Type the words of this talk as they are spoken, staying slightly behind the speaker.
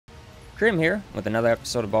Crim here, with another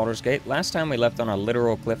episode of Baldur's Gate. Last time we left on a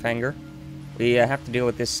literal cliffhanger. We have to deal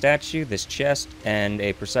with this statue, this chest, and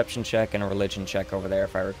a perception check and a religion check over there,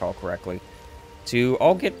 if I recall correctly, to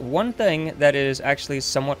all get one thing that is actually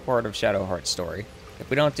somewhat part of Shadowheart's story. If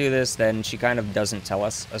we don't do this, then she kind of doesn't tell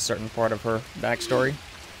us a certain part of her backstory,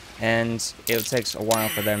 and it takes a while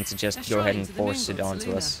for them to just go ahead and force it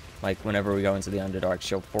onto us. Like, whenever we go into the Underdark,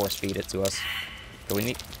 she'll force feed it to us. So we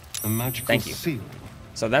need... A magical Thank you. seal.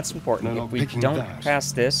 So that's important. If we don't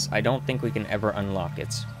pass this, I don't think we can ever unlock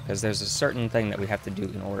it. Because there's a certain thing that we have to do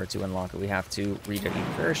in order to unlock it. We have to read a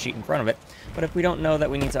prayer sheet in front of it. But if we don't know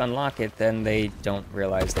that we need to unlock it, then they don't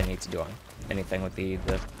realize they need to do anything with the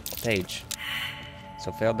page.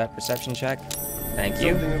 So failed that perception check. Thank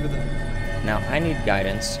you. Now I need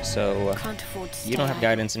guidance, so you don't have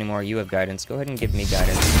guidance anymore, you have guidance. Go ahead and give me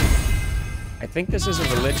guidance. I think this is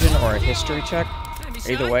a religion or a history check.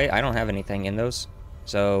 Either way, I don't have anything in those.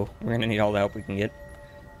 So, we're gonna need all the help we can get.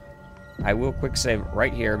 I will quick save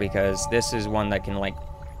right here because this is one that can, like,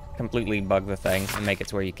 completely bug the thing and make it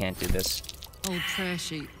to where you can't do this. Old prayer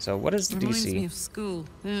sheet. So, what is the Reminds DC? me of school.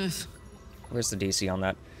 Ugh. Where's the DC on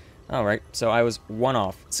that? Alright, so I was one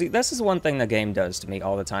off. See, this is one thing the game does to me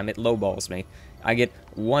all the time. It lowballs me. I get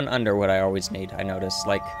one under what I always need, I notice.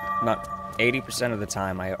 Like, about 80% of the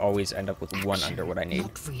time, I always end up with one under what I need.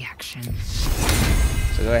 Not reaction.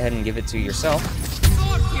 So go ahead and give it to yourself.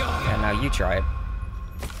 And now you try it.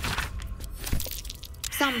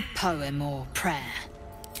 Some poem or prayer.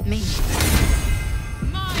 Me.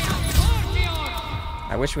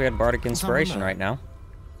 I wish we had Bardic Inspiration right now.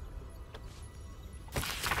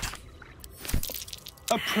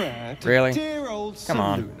 A prayer to Really? dear old Come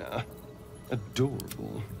on. Selūne.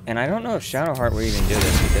 Adorable. And I don't know if Shadowheart will even do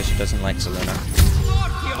this because she doesn't like Selūne.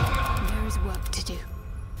 There is work to do.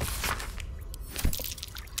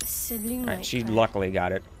 Selūne Alright, she prayer, luckily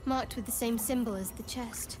got it. marked with the same symbol as the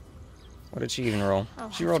chest. What did she even roll? I'll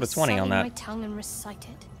She have rolled a to 20 on silence that. my tongue and recite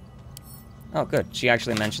it. Oh, good. She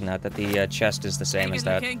actually mentioned that the chest is the same as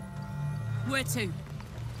that. Where to?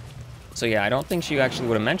 So yeah, I don't think she actually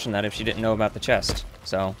would have mentioned that if she didn't know about the chest.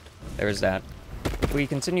 So, there's that. If we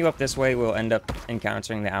continue up this way, we'll end up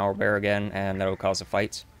encountering the owlbear again, and that'll cause a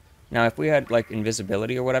fight. Now, if we had, like,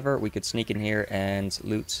 invisibility or whatever, we could sneak in here and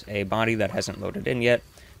loot a body that hasn't loaded in yet,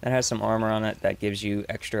 that has some armor on it that gives you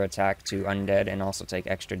extra attack to undead and also take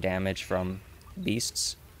extra damage from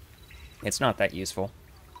beasts. It's not that useful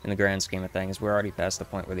in the grand scheme of things. We're already past the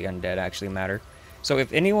point where the undead actually matter. So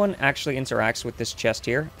if anyone actually interacts with this chest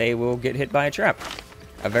here, they will get hit by a trap.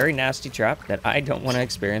 A very nasty trap that I don't want to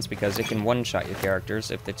experience because it can one-shot your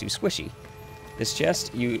characters if they're too squishy. This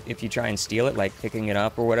chest, if you try and steal it, like picking it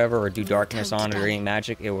up or whatever, or do darkness on it or any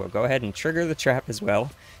magic, it will go ahead and trigger the trap as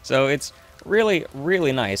well. So it's really,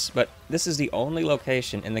 really nice, but this is the only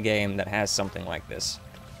location in the game that has something like this.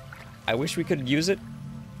 I wish we could use it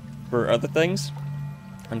for other things.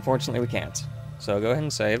 Unfortunately, we can't. So go ahead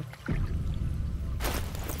and save.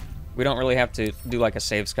 We don't really have to do like a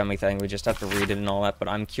save scummy thing, we just have to read it and all that, but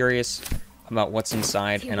I'm curious about what's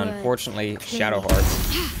inside, and unfortunately,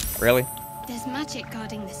 Shadowheart. Really? There's magic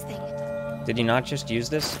guarding this thing. Did you not just use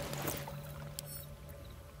this?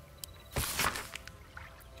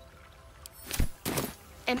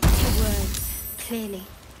 Empty words, clearly.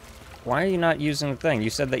 Why are you not using the thing? You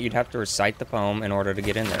said that you'd have to recite the poem in order to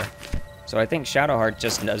get in there. So I think Shadowheart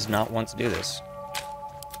just does not want to do this.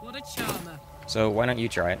 What a charmer. So why don't you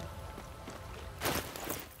try it?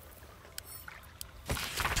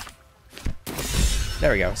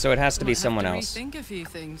 There we go. So it has to be someone else. Think a few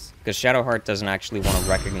things. Because Shadowheart doesn't actually want to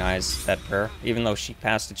recognize that prayer. Even though she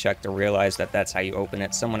passed a check to realize that that's how you open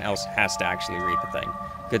it, someone else has to actually read the thing.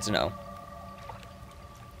 Good to know.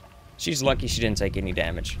 She's lucky she didn't take any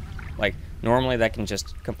damage. Like, normally that can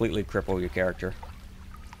just completely cripple your character.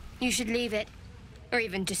 You should leave it, or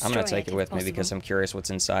even destroy I'm gonna take it if with me because possible. I'm curious what's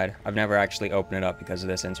inside. I've never actually opened it up because of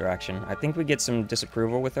this interaction. I think we get some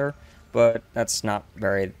disapproval with her, but that's not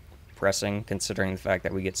very pressing considering the fact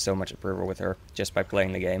that we get so much approval with her just by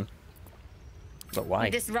playing the game. But why?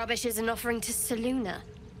 This rubbish is an offering to Selūne.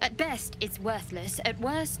 At best, it's worthless. At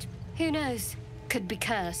worst, who knows? Could be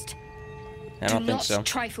cursed. I don't think so. Do not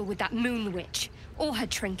trifle with that moon witch or her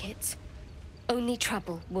trinkets. Only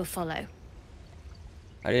trouble will follow.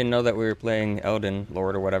 I didn't know that we were playing Elden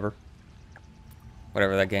Lord or whatever.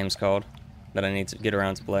 Whatever that game's called. That I need to get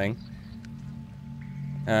around to playing.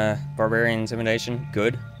 Barbarian Intimidation.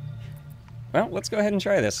 Good. Well, let's go ahead and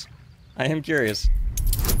try this. I am curious.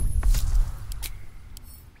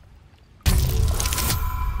 I'm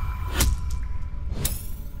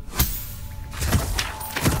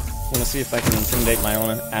gonna see if I can intimidate my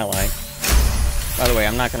own ally. By the way,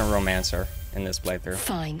 I'm not going to romance her in this playthrough.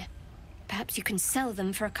 Fine. Perhaps you can sell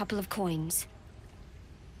them for a couple of coins.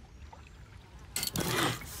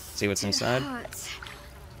 See what's inside?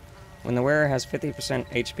 When the wearer has 50%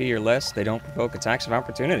 HP or less, they don't provoke attacks of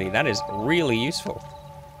opportunity. That is really useful.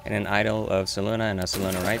 And an idol of Selūne and a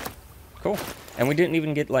Selūne Rite. Cool. And we didn't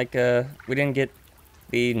even get, like, we didn't get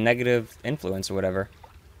the negative influence or whatever.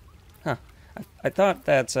 Huh. I thought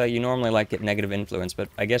that you normally, like, get negative influence, but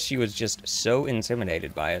I guess she was just so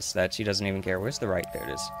intimidated by us that she doesn't even care. Where's the right? There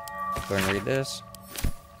it is. Go ahead and read this.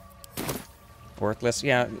 Worthless?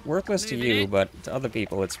 Yeah, worthless to you, but to other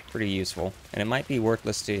people it's pretty useful. And it might be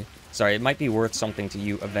worthless to... Sorry, it might be worth something to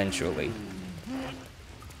you eventually.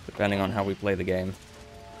 Depending on how we play the game.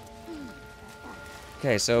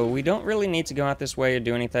 Okay, so we don't really need to go out this way or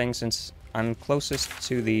do anything since I'm closest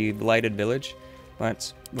to the Blighted Village.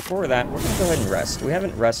 But before that, we're going to go ahead and rest. We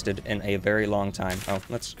haven't rested in a very long time. Oh,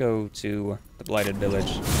 let's go to the Blighted Village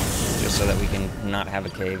just so that we can not have a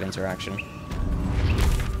cave interaction.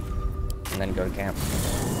 And then go to camp.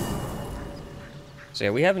 So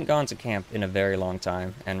yeah, we haven't gone to camp in a very long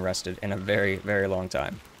time and rested in a very, very long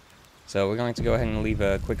time. So we're going to go ahead and leave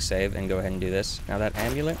a quick save and go ahead and do this. Now that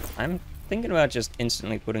amulet, I'm thinking about just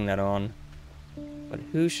instantly putting that on. But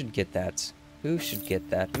who should get that? Who should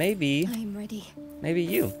get that? Maybe... I'm ready. Maybe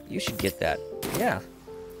you. You should get that. Yeah.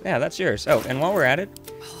 Yeah, that's yours. Oh, and while we're at it,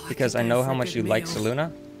 because I know how much you like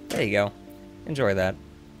Selūne, there you go. Enjoy that.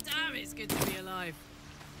 Damn, it's good to be alive.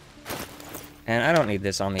 And I don't need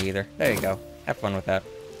this on me either. There you go. Have fun with that.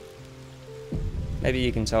 Maybe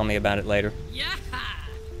you can tell me about it later. Yeah.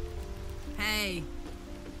 Hey.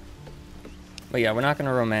 But yeah, we're not going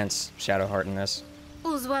to romance Shadowheart in this.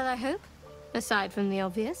 All's well, I hope. Aside from the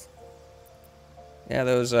obvious. Yeah,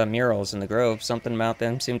 those murals in the grove, something about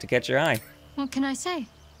them seemed to catch your eye. What can I say?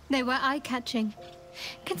 They were eye-catching.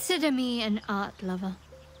 Consider me an art lover.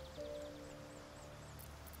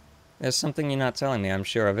 There's something you're not telling me, I'm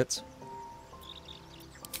sure of it.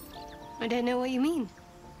 I don't know what you mean.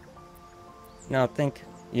 No, think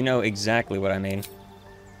you know exactly what I mean.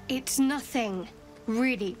 It's nothing.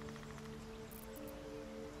 Really.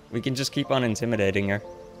 We can just keep on intimidating her.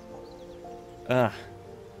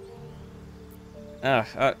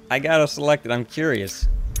 I gotta select it. I'm curious.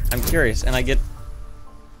 I'm curious, and I get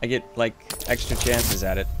like extra chances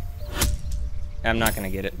at it. I'm not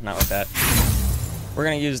gonna get it. Not with that. We're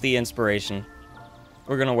gonna use the inspiration.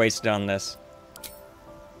 We're gonna waste it on this.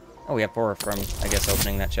 Oh, we have 4 from, I guess,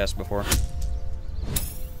 opening that chest before.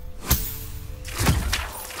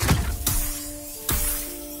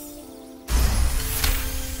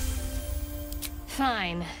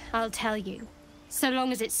 Fine, I'll tell you. So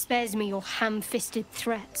long as it spares me your ham-fisted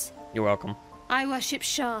threats. You're welcome. I worship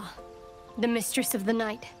Shah, the mistress of the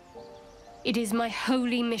night. It is my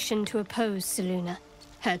holy mission to oppose Selūne,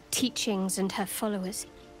 her teachings and her followers.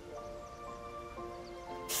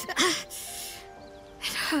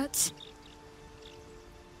 It hurts.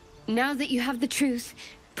 Now that you have the truth,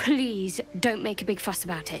 please don't make a big fuss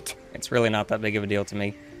about it. It's really not that big of a deal to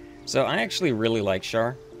me. So I actually really like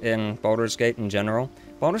Shar in Baldur's Gate in general.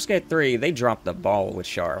 Baldur's Gate 3, they dropped the ball with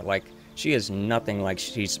Shar. Like, she is nothing like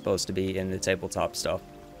she's supposed to be in the tabletop stuff.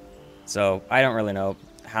 So, I don't really know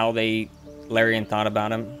how Larian thought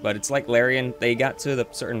about him, but it's like Larian, they got to the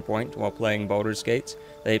certain point while playing Baldur's Gate.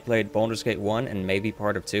 They played Baldur's Gate 1 and maybe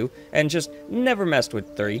part of 2, and just never messed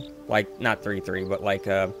with 3. Like, not 3-3, but like,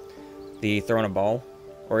 the Throne of Ball,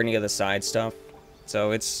 or any of the side stuff.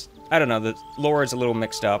 So it's, I don't know, the lore is a little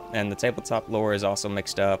mixed up, and the tabletop lore is also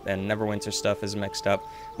mixed up, and Neverwinter stuff is mixed up.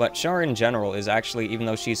 But Shar in general is actually, even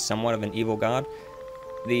though she's somewhat of an evil god,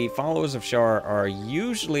 the followers of Shar are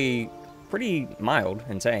usually pretty mild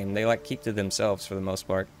and tame. They like keep to themselves for the most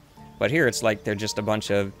part. But here it's like they're just a bunch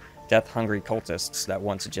of death-hungry cultists that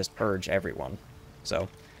want to just purge everyone. So,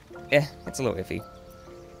 it's a little iffy.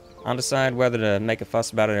 I'll decide whether to make a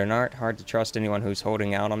fuss about it or not. Hard to trust anyone who's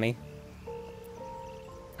holding out on me.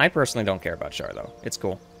 I personally don't care about Shar, though. It's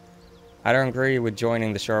cool. I don't agree with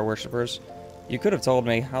joining the Shar worshippers. You could have told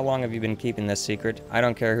me, how long have you been keeping this secret? I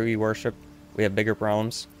don't care who you worship. We have bigger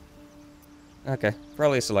problems. Okay,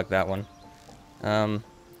 probably select that one.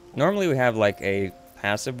 Normally we have, like, a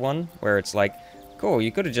passive one, where it's like, cool,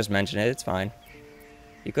 you could have just mentioned it, it's fine.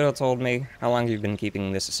 You could have told me, how long have you been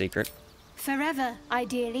keeping this a secret? Forever,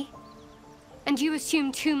 ideally. And you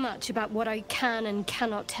assume too much about what I can and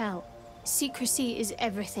cannot tell. Secrecy is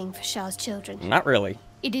everything for Shah's children. Not really.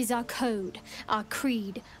 It is our code, our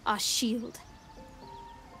creed, our shield.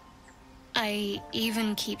 I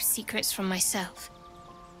even keep secrets from myself.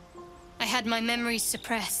 I had my memories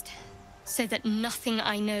suppressed, so that nothing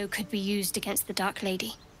I know could be used against the Dark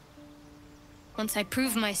Lady. Once I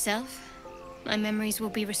prove myself, my memories will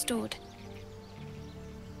be restored.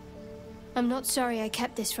 I'm not sorry I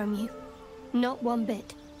kept this from you. Not one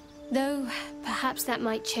bit. Though, perhaps that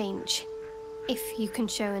might change, if you can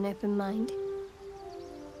show an open mind.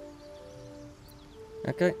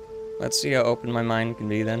 Okay, let's see how open my mind can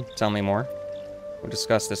be then. Tell me more. We'll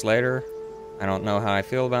discuss this later. I don't know how I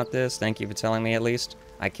feel about this. Thank you for telling me at least.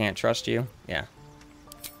 I can't trust you. Yeah.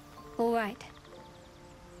 All right.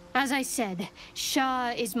 As I said,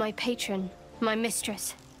 Shah is my patron, my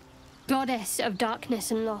mistress. Goddess of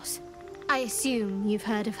darkness and loss. I assume you've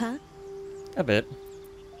heard of her? A bit.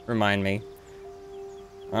 Remind me.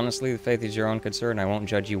 Honestly, the faith is your own concern. I won't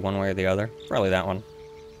judge you one way or the other. Probably that one.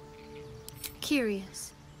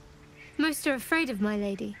 Curious. Most are afraid of my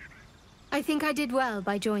lady. I think I did well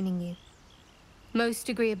by joining you. Most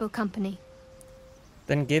agreeable company.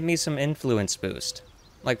 Then give me some influence boost.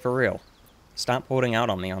 Like, for real. Stop holding out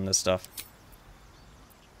on me on this stuff.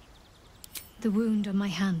 The wound on my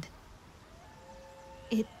hand.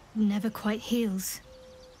 It never quite heals.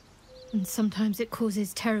 And sometimes it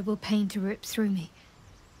causes terrible pain to rip through me.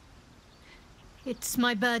 It's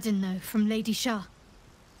my burden, though, from Lady Shah.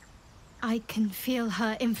 I can feel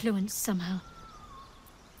her influence somehow.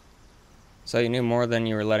 So you knew more than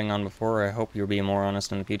you were letting on before. I hope you'll be more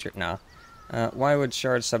honest in the future. Nah. Why would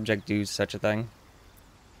Shard's subject do such a thing?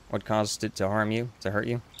 What caused it to harm you? To hurt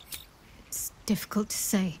you? It's difficult to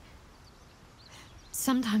say.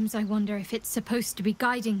 Sometimes I wonder if it's supposed to be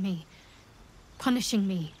guiding me, punishing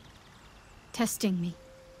me, testing me.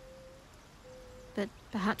 But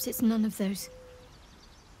perhaps it's none of those.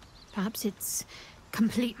 Perhaps it's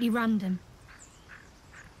completely random.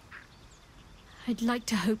 I'd like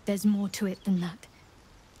to hope there's more to it than that.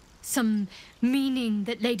 Some meaning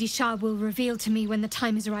that Lady Shah will reveal to me when the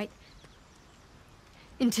time is right.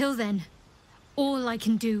 Until then, all I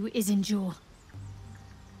can do is endure.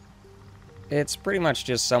 It's pretty much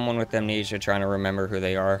just someone with amnesia trying to remember who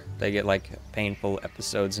they are. They get, like, painful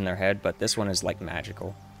episodes in their head, but this one is, like,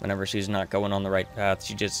 magical. Whenever she's not going on the right path,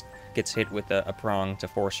 she just gets hit with a prong to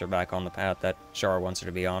force her back on the path that Shar wants her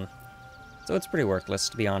to be on. So it's pretty worthless,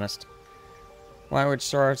 to be honest. Why would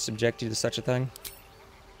Shar subject you to such a thing?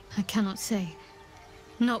 I cannot say.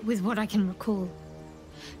 Not with what I can recall.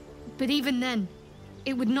 But even then,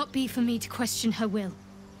 it would not be for me to question her will.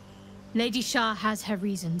 Lady Shah has her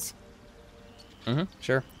reasons.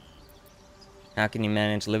 Sure. How can you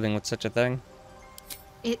manage living with such a thing?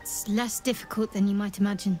 It's less difficult than you might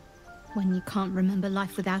imagine, when you can't remember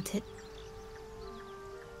life without it.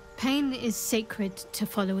 Pain is sacred to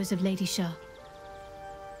followers of Lady Shah.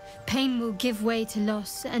 Pain will give way to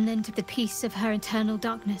loss and then to the peace of her eternal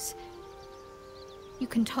darkness. You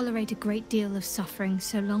can tolerate a great deal of suffering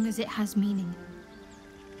so long as it has meaning.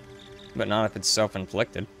 But not if it's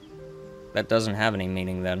self-inflicted. That doesn't have any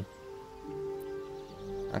meaning then.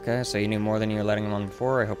 Okay, so you knew more than you were letting him on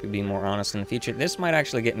before. I hope you'll be more honest in the future. This might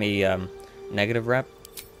actually get me, negative rep.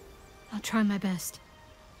 I'll try my best.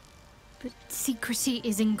 But secrecy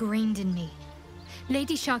is ingrained in me.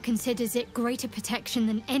 Lady Shah considers it greater protection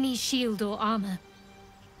than any shield or armor.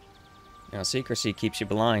 Now, secrecy keeps you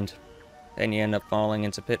blind. Then you end up falling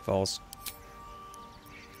into pitfalls.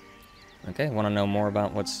 Okay, want to know more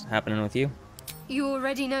about what's happening with you? You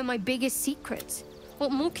already know my biggest secrets.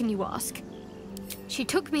 What more can you ask? She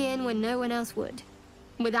took me in when no one else would.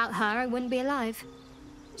 Without her, I wouldn't be alive.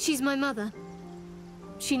 She's my mother.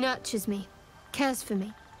 She nurtures me, cares for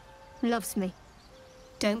me, loves me.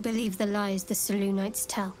 Don't believe the lies the Selûnites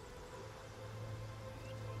tell.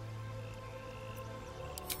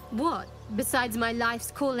 What, besides my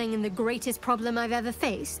life's calling and the greatest problem I've ever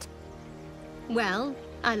faced? Well,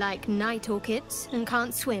 I like night orchids and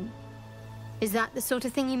can't swim. Is that the sort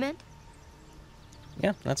of thing you meant?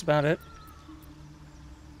 Yeah, that's about it.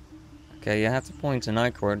 Okay, you have to point a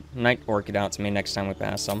night orchid out to me next time we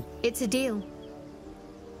pass some. It's a deal.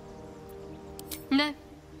 No,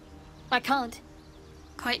 I can't.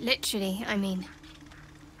 Quite literally, I mean.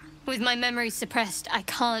 With my memory suppressed, I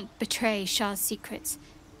can't betray Shah's secrets.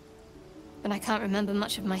 But I can't remember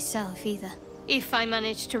much of myself either. If I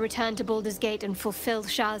manage to return to Baldur's Gate and fulfill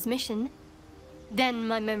Shah's mission, then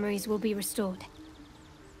my memories will be restored.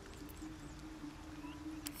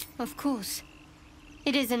 Of course.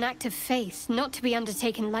 It is an act of faith, not to be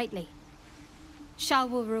undertaken lightly. Shah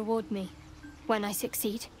will reward me when I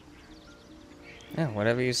succeed. Yeah,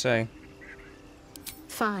 whatever you say.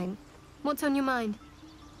 Fine. What's on your mind?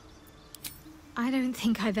 I don't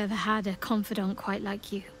think I've ever had a confidant quite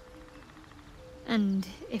like you. And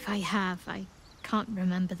if I have, I can't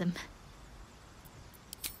remember them.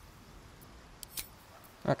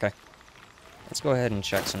 Okay. Let's go ahead and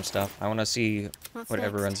check some stuff. I want to see What's what next?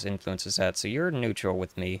 everyone's influence is at. So you're neutral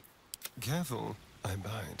with me. Careful, I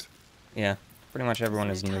bite. Yeah, pretty much everyone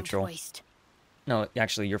is No time to neutral. waste. No,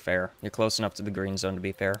 actually, you're fair. You're close enough to the green zone to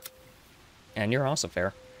be fair. And you're also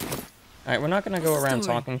fair. Alright, we're not going to go What's the around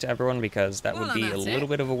story? talking to everyone because that Well, would be a that's little it.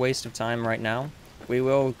 bit of a waste of time right now. We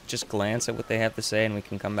will just glance at what they have to say and we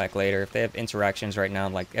can come back later. If they have interactions right now,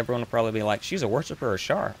 like, everyone will probably be like, she's a worshiper of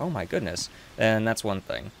Shar. Oh my goodness. Then that's one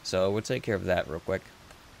thing. So we'll take care of that real quick.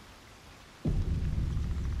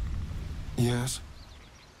 Yes?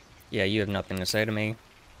 Yeah, you have nothing to say to me.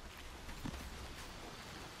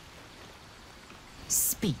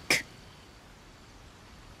 Speak.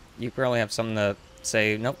 You probably have something to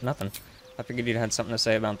say. Nope, nothing. I figured you'd had something to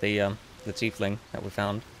say about the tiefling that we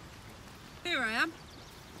found. Here I am.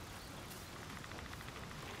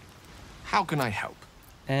 How can I help?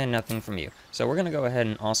 And nothing from you. So we're going to go ahead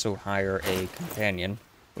and also hire a companion.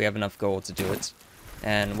 We have enough gold to do it.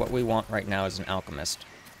 And what we want right now is an alchemist.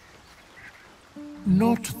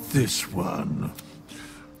 Not this one,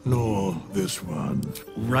 nor this one.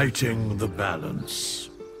 Righting the balance.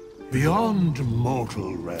 Beyond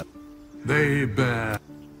mortal realm, they bear,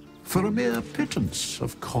 for a mere pittance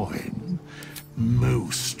of coin,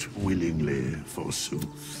 most willingly,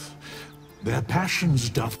 forsooth. Their passions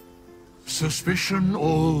doth. Suspicion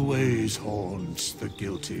always haunts the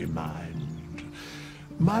guilty mind.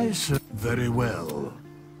 Very well.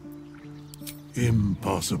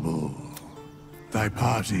 Impossible. Thy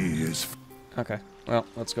party is... Okay, well,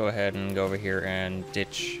 let's go ahead and go over here and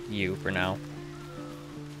ditch you for now.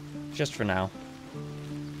 Just for now.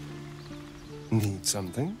 Need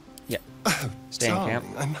something? Yeah. Stay in camp.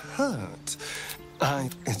 Darling, I'm hurt.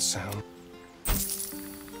 It sounds...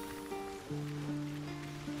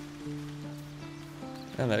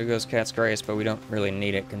 And there goes Cat's Grace, but we don't really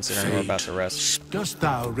need it considering we're about to rest. Dost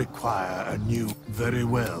thou require a new... Very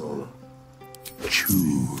well.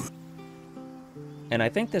 Choose. And I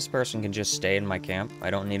think this person can just stay in my camp.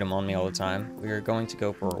 I don't need him on me all the time. We are going to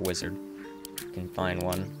go for a wizard. We can find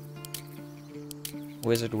one.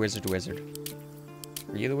 Wizard, wizard, wizard.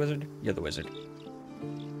 Are you the wizard? You're the wizard.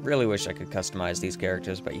 Really wish I could customize these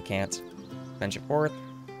characters, but you can't. Venture forth.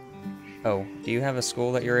 Oh, do you have a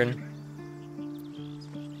school that you're in?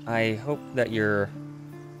 I hope that you're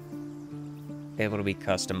able to be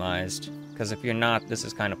customized, because if you're not, this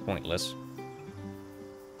is kind of pointless.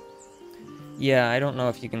 Yeah, I don't know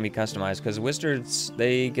if you can be customized, because wizards,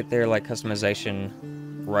 they get their, like, customization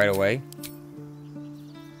right away.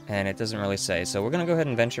 And it doesn't really say, so we're gonna go ahead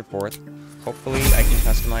and venture forth. Hopefully I can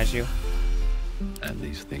customize you. And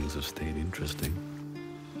these things have stayed interesting.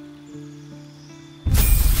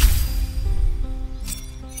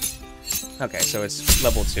 Okay, so it's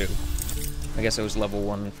level 2. I guess it was level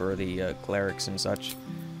 1 for the clerics and such.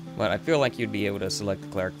 But I feel like you'd be able to select the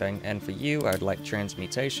cleric thing. And for you, I'd like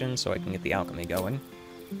transmutation so I can get the alchemy going.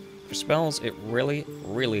 For spells, it really,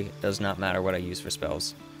 really does not matter what I use for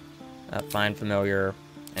spells. Find familiar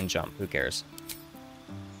and jump, who cares?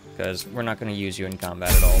 Because we're not going to use you in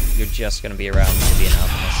combat at all. You're just going to be around to be an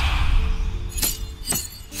alchemist.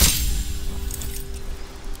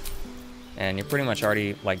 And you're pretty much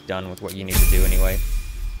already, like, done with what you need to do anyway.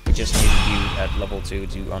 We just need you at level 2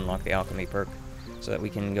 to unlock the alchemy perk, so that we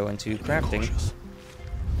can go into crafting.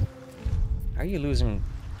 How are you losing?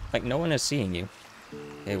 Like, no one is seeing you.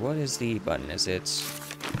 Okay, what is the button? Is it...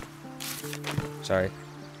 Sorry.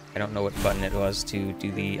 I don't know what button it was to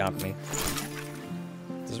do the alchemy.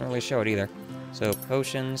 Doesn't really show it either. So,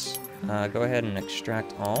 potions. Go ahead and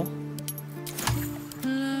extract all.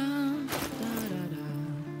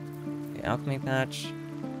 Okay, alchemy pouch.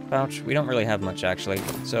 We don't really have much, actually.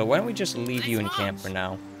 So, why don't we just leave you in camp for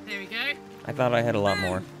now? There we go. I thought I had a lot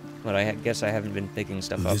more, but I guess I haven't been picking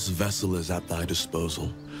stuff up. This vessel is at thy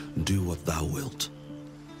disposal. Do what thou wilt.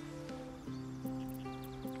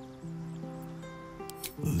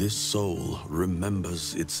 This soul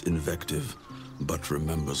remembers its invective, but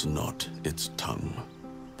remembers not its tongue.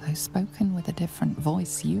 Though spoken with a different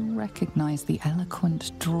voice, you recognize the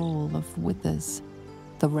eloquent drawl of Withers,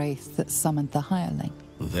 the wraith that summoned the Hireling.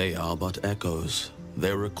 They are but echoes.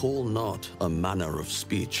 They recall not a manner of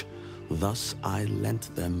speech. Thus I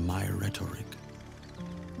lent them my rhetoric.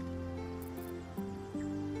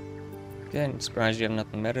 Okay, I'm surprised you have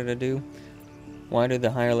nothing better to do. Why do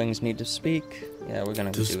the hirelings need to speak? Yeah, we're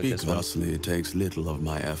gonna To do it speak this one. thusly takes little of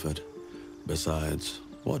my effort. Besides,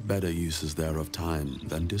 what better use is there of time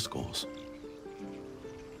than discourse?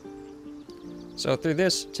 So through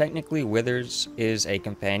this, technically Withers is a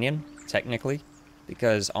companion, technically,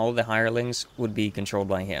 because all the hirelings would be controlled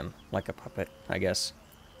by him, like a puppet, I guess.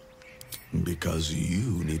 Because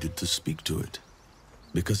you needed to speak to it.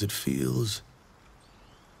 because it feels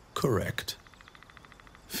correct,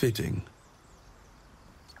 fitting.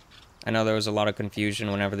 I know there was a lot of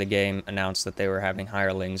confusion whenever the game announced that they were having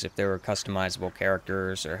hirelings, if they were customizable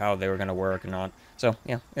characters or how they were going to work or not. So,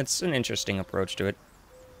 yeah, it's an interesting approach to it.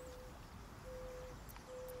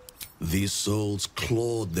 These souls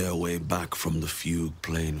clawed their way back from the fugue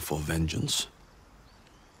plane for vengeance.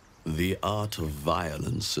 The art of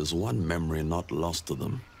violence is one memory not lost to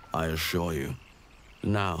them, I assure you.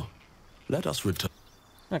 Now, let us return.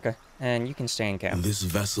 Okay, and you can stay in camp. This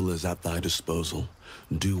vessel is at thy disposal.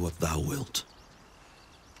 Do what thou wilt.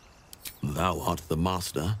 Thou art the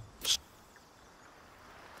master.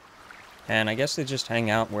 And I guess they just hang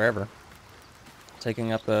out wherever,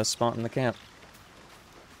 taking up a spot in the camp.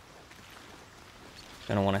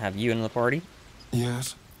 Gonna want to have you in the party.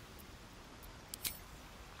 Yes.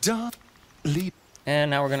 Don't leave.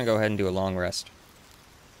 And now we're gonna go ahead and do a long rest,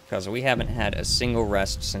 because we haven't had a single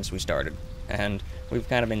rest since we started, and we've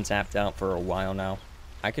kind of been tapped out for a while now.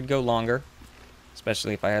 I could go longer,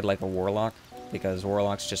 especially if I had like a warlock, because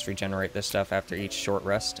warlocks just regenerate this stuff after each short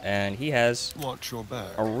rest, and he has Watch your back.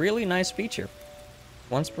 a really nice feature.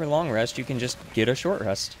 Once per long rest, you can just get a short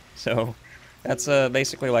rest. So that's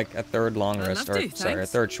basically like a third long rest, or sorry, a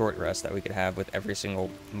third short rest that we could have with every single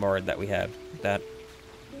bard that we have. That.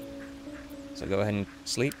 So go ahead and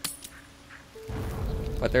sleep.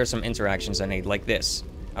 But there are some interactions I need, like this.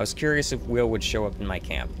 I was curious if Wyll would show up in my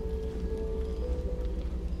camp.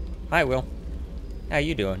 Hi, Wyll. How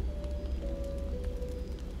you doing?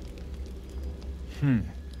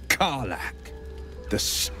 Karlach, the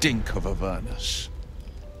stink of Avernus.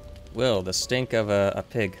 Wyll, the stink of a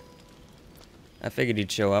pig. I figured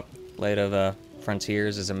he'd show up. Blade of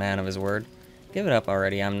Frontiers is a man of his word. Give it up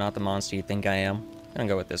already, I'm not the monster you think I am. I'm gonna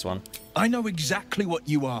go with this one. I know exactly what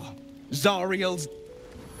you are. Zariel's...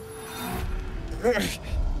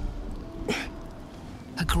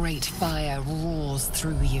 A great fire roars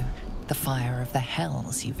through you, the fire of the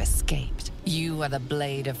hells you've escaped. You are the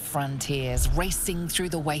Blade of Frontiers, racing through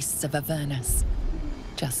the wastes of Avernus.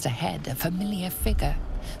 Just ahead, a familiar figure,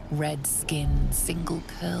 red skin,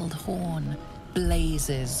 single-curled horn,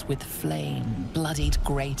 blazes with flame, bloodied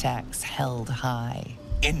great axe held high.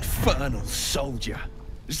 Infernal soldier.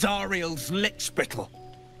 Zariel's lickspittle.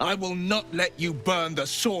 I will not let you burn the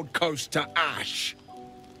Sword Coast to ash.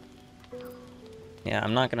 Yeah,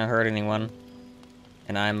 I'm not gonna hurt anyone.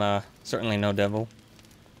 And I'm certainly no devil.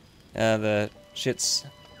 The shits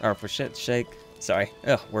are for shit's sake. Sorry.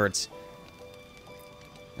 Ugh, words.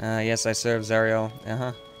 Yes, I serve Zariel.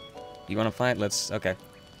 Uh-huh. You wanna fight? Let's... okay.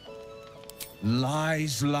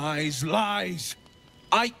 Lies, lies, lies.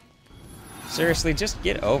 Seriously, just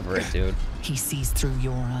get over it, dude. He sees through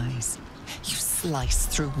your eyes. You slice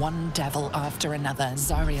through one devil after another,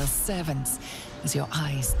 Zariel's servants, as your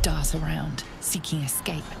eyes dart around, seeking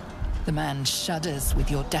escape. The man shudders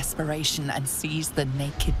with your desperation and sees the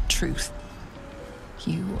naked truth.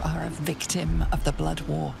 You are a victim of the Blood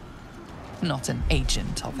War, not an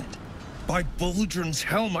agent of it. By Baldur's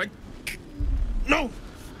helm, No!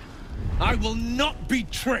 I will not be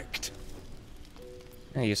tricked!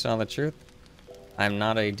 Hey, you saw the truth? I'm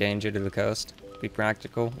not a danger to the coast. Be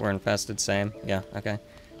practical. We're infested, same. Yeah, okay.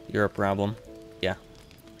 You're a problem. Yeah.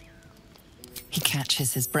 He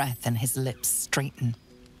catches his breath and his lips straighten.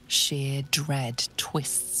 Sheer dread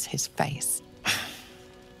twists his face.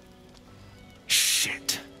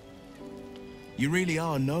 Shit. You really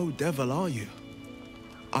are no devil, are you?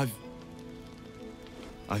 I've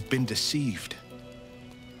been deceived.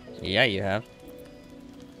 Yeah, you have.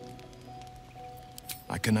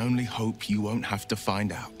 I can only hope you won't have to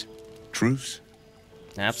find out. Truce?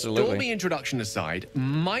 Absolutely. Stormy introduction aside,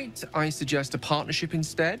 might I suggest a partnership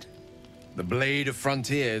instead? The Blade of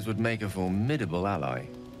Frontiers would make a formidable ally.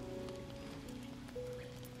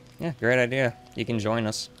 Yeah, great idea. You can join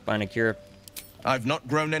us. Find a cure. I've not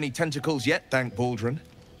grown any tentacles yet, thank Baldur.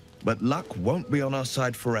 But luck won't be on our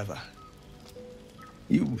side forever.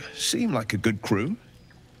 You seem like a good crew.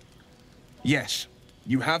 Yes,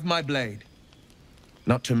 you have my blade.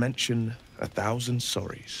 Not to mention 1,000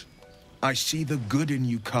 sorries. I see the good in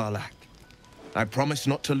you, Karlach. I promise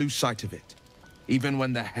not to lose sight of it, even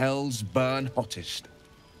when the hells burn hottest.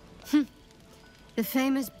 The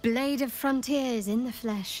famous Blade of Frontiers in the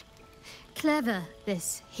flesh. Clever,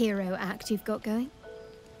 this hero act you've got going.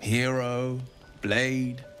 Hero,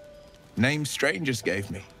 Blade, names strangers gave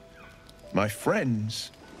me. My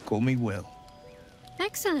friends call me Wyll.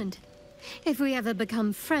 Excellent. If we ever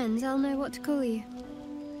become friends, I'll know what to call you.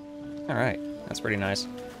 Alright, that's pretty nice.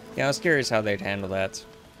 Yeah, I was curious how they'd handle that.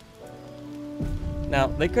 Now,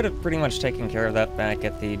 they could have pretty much taken care of that back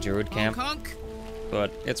at the Druid camp. Honk, honk.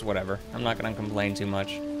 but it's whatever. I'm not gonna complain too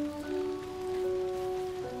much.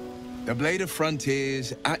 The Blade of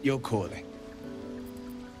Frontiers at your calling.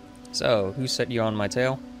 So, who set you on my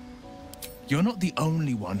tail? You're not the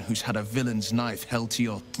only one who's had a villain's knife held to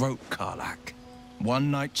your throat, Karlach. One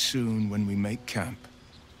night soon, when we make camp,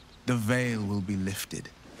 the veil will be lifted,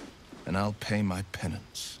 and I'll pay my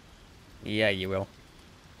penance. Yeah, you will.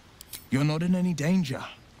 You're not in any danger,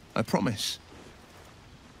 I promise.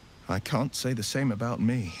 I can't say the same about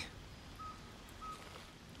me.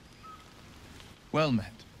 Well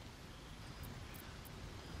met.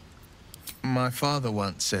 My father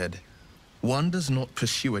once said, one does not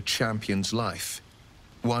pursue a champion's life.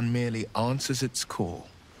 One merely answers its call.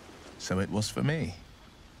 So it was for me.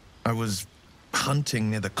 I was hunting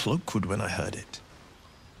near the Cloakwood when I heard it.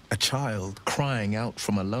 A child crying out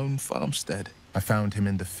from a lone farmstead. I found him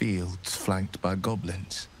in the fields, flanked by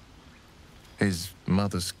goblins. His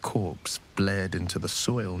mother's corpse blared into the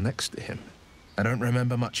soil next to him. I don't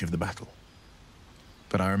remember much of the battle,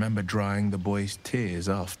 but I remember drying the boy's tears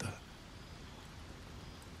after.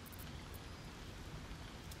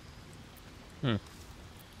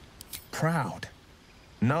 Proud.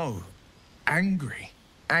 No. Angry.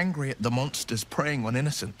 Angry at the monsters preying on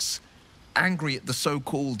innocents. Angry at the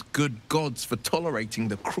so-called good gods for tolerating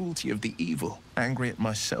the cruelty of the evil. Angry at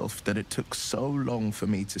myself that it took so long for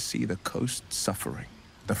me to see the coast suffering.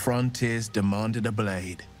 The frontiers demanded a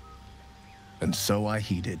blade. And so I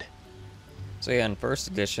heeded. So yeah, in first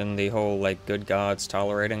edition, the whole, like, good gods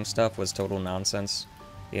tolerating stuff was total nonsense.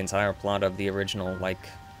 The entire plot of the original, like,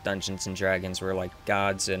 Dungeons and Dragons were, like,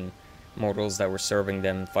 gods and mortals that were serving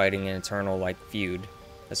them fighting an eternal, like, feud.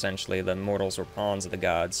 Essentially, the mortals were pawns of the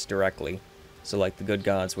gods directly. So, like, the good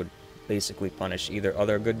gods would basically punish either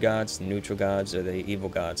other good gods, the neutral gods, or the evil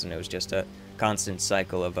gods, and it was just a constant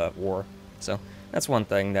cycle of war. So, that's one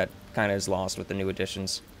thing that kind of is lost with the new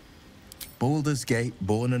editions. Baldur's Gate,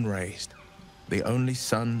 born and raised. The only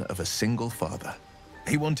son of a single father.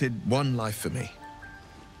 He wanted one life for me.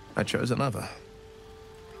 I chose another.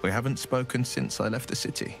 We haven't spoken since I left the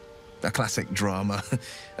city. A classic drama.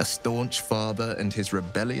 A staunch father and his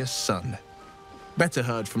rebellious son. Better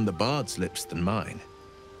heard from the bard's lips than mine.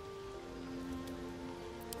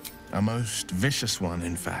 A most vicious one,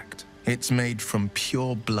 in fact. It's made from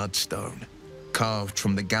pure bloodstone, carved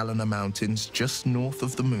from the Galena Mountains just north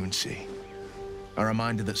of the Moonsea. A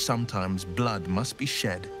reminder that sometimes blood must be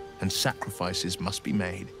shed and sacrifices must be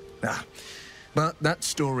made. But that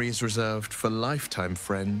story is reserved for lifetime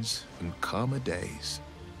friends and calmer days.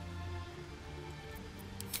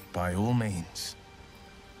 By all means.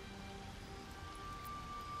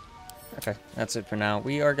 Okay, that's it for now.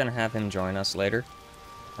 We are going to have him join us later.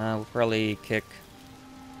 We'll probably kick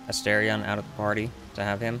Asterion out of the party to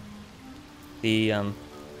have him. The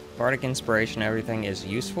bardic inspiration, everything is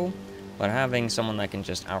useful, but having someone that can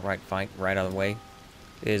just outright fight right out of the way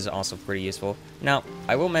is also pretty useful. Now,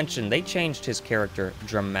 I will mention, they changed his character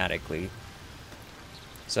dramatically.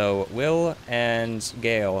 So, Wyll and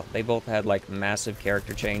Gale, they both had, like, massive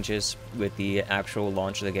character changes with the actual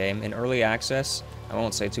launch of the game. In early access, I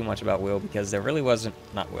won't say too much about Wyll because there really wasn't,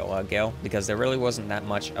 Gale, because there really wasn't that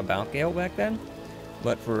much about Gale back then.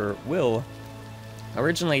 But for Wyll,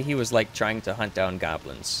 originally he was, like, trying to hunt down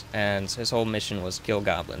goblins, and his whole mission was kill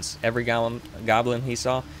goblins. Every goblin he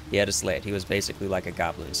saw, he had to slay it. He was basically like a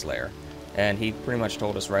goblin slayer. And he pretty much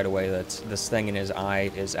told us right away that this thing in his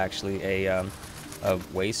eye is actually a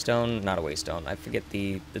waystone, not a waystone, I forget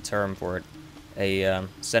the term for it, a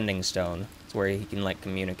sending stone. It's where he can, like,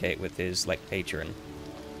 communicate with his, like, patron,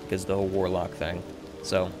 because the whole warlock thing.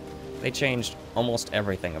 So, they changed almost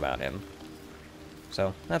everything about him.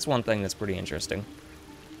 So, that's one thing that's pretty interesting.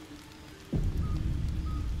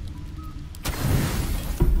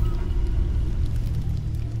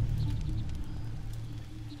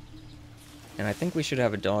 And I think we should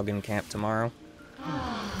have a dog in camp tomorrow.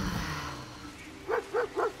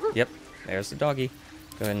 Yep, there's the doggy.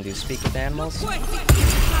 Go ahead and do speak with animals.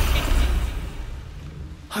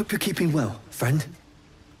 Hope you're keeping well, friend.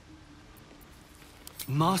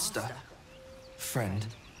 Master? Friend.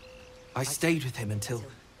 I stayed with him until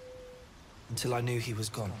I knew he was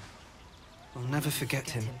gone. I'll never forget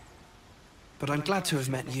him. But I'm glad to have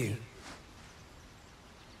met you.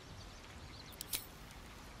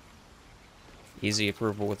 Easy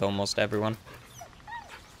approval with almost everyone.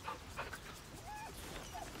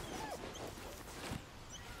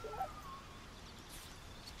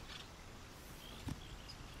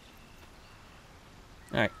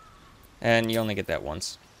 Alright. And you only get that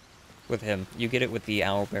once. With him. You get it with the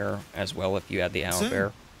owlbear as well if you add the owlbear.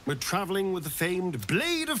 So, we're traveling with the famed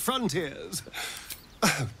Blade of Frontiers.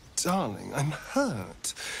 darling, I'm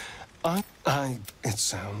hurt. It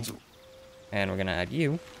sounds... And we're gonna add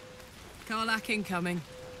you. Karlach incoming.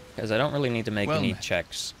 Because I don't really need to make Well any met.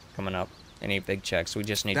 checks coming up. Any big checks. We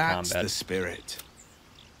just need That's combat. the spirit.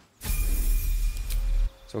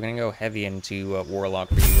 So we're gonna go heavy into Warlock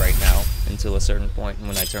for you right now, until a certain point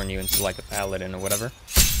when I turn you into like a Paladin or whatever.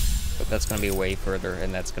 But that's gonna be way further,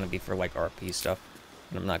 and that's gonna be for like RP stuff,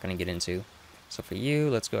 and I'm not gonna get into. So for you,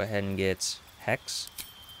 let's go ahead and get Hex,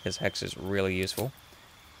 because Hex is really useful.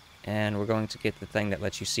 And we're going to get the thing that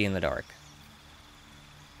lets you see in the dark.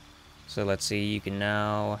 So let's see, you can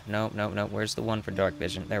now... Nope, where's the one for dark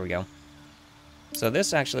vision? There we go. So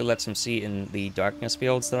this actually lets him see in the darkness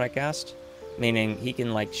fields that I cast, meaning he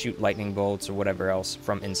can like shoot lightning bolts or whatever else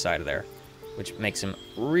from inside of there, which makes him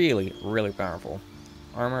really, really powerful.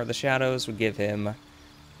 Armor of the Shadows would give him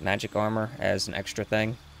magic armor as an extra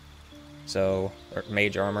thing. So, or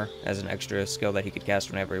mage armor as an extra skill that he could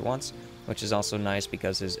cast whenever he wants, which is also nice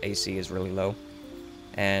because his AC is really low.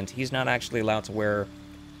 And he's not actually allowed to wear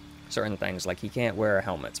certain things, like he can't wear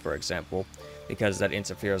helmets, for example, because that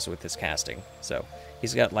interferes with his casting. So,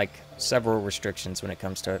 he's got like several restrictions when it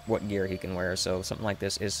comes to what gear he can wear, so something like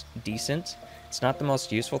this is decent. It's not the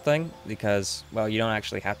most useful thing, because, well, you don't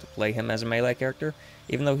actually have to play him as a melee character.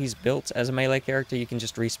 Even though he's built as a melee character, you can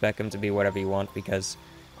just respec him to be whatever you want, because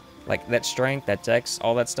like that strength, that dex,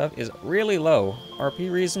 all that stuff is really low.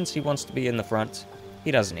 RP reasons, he wants to be in the front.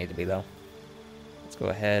 He doesn't need to be, though. Let's go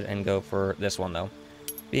ahead and go for this one, though.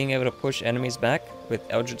 Being able to push enemies back with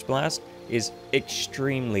Eldritch Blast is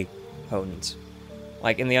extremely potent.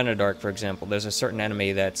 Like in the Underdark, for example, there's a certain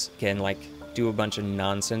enemy that can like do a bunch of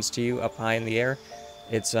nonsense to you up high in the air.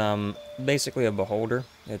 It's basically a beholder.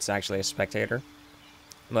 It's actually a spectator.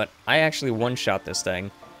 But I actually one-shot this thing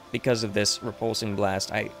because of this repulsing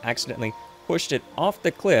blast. I accidentally pushed it off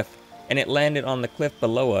the cliff, and it landed on the cliff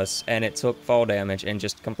below us, and it took fall damage and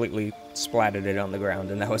just completely splattered it on the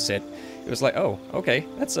ground, and that was it. It was like, oh, okay,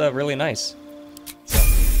 that's really nice. So,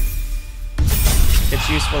 it's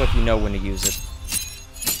useful if you know when to use it.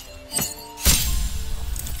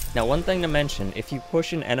 Now, one thing to mention, if you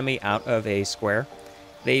push an enemy out of a square,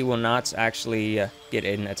 they will not actually get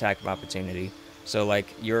an attack of opportunity. So, like,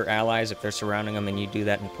 your allies, if they're surrounding them and you do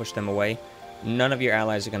that and push them away, none of your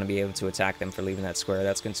allies are going to be able to attack them for leaving that square.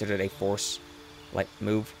 That's considered a force, like,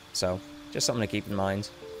 move. So, just something to keep in mind.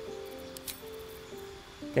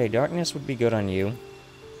 Okay, darkness would be good on you.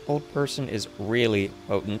 Old person is really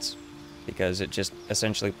potent, because it just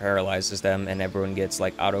essentially paralyzes them and everyone gets,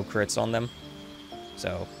 like, auto crits on them.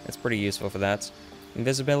 So, it's pretty useful for that.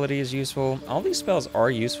 Invisibility is useful. All these spells are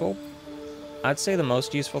useful. I'd say the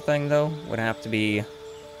most useful thing, though, would have to be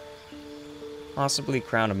possibly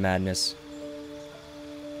Crown of Madness.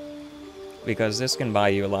 Because this can buy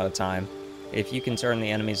you a lot of time. If you can turn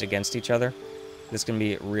the enemies against each other, this can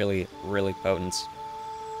be really, really potent.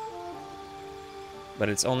 But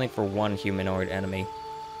it's only for one humanoid enemy.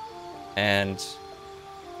 And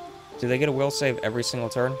do they get a will save every single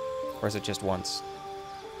turn? Or is it just once?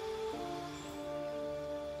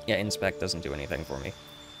 Yeah, Inspect doesn't do anything for me.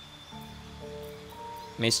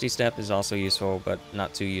 Misty Step is also useful, but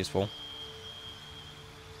not too useful.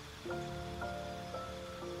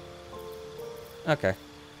 Okay.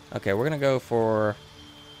 Okay, we're gonna go for...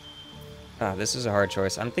 this is a hard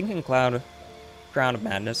choice. I'm thinking Crown of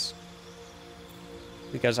Madness.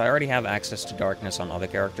 Because I already have access to darkness on other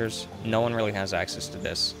characters. No one really has access to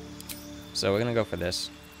this. So we're gonna go for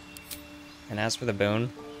this. And as for the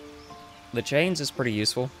boon, the chains is pretty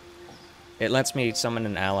useful. It lets me summon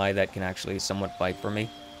an ally that can actually somewhat fight for me.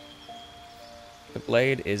 The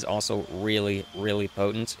blade is also really, really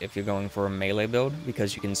potent if you're going for a melee build,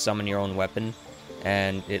 because you can summon your own weapon,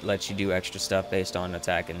 and it lets you do extra stuff based on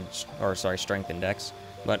attack and, or sorry, strength and dex.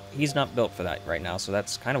 But he's not built for that right now, so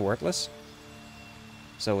that's kind of worthless.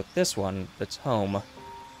 So with this one, the Tome,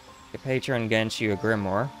 your patron grants you a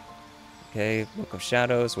Grimoire. Okay, Book of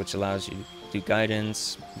Shadows, which allows you to do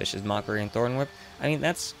Guidance, Vicious Mockery, and Thorn Whip. I mean,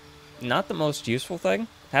 that's not the most useful thing.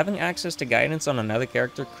 Having access to Guidance on another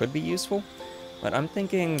character could be useful, but I'm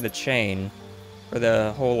thinking the Chain for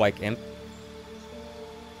the whole, like, Imp.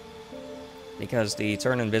 Because the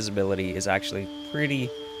turn invisibility is actually pretty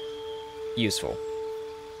useful.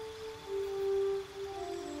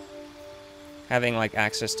 Having, like,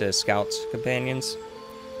 access to Scout companions.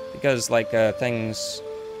 Because, like, things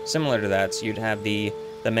similar to that, so you'd have the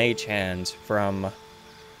Mage Hand from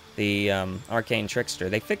the Arcane Trickster.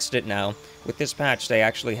 They fixed it now. With this patch, they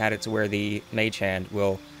actually had it to where the Mage Hand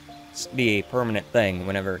will be a permanent thing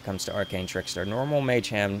whenever it comes to Arcane Trickster. Normal Mage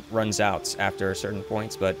Hand runs out after certain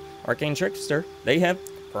points, but Arcane Trickster, they have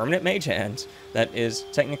permanent mage hand that is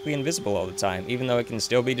technically invisible all the time, even though it can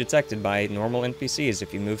still be detected by normal NPCs.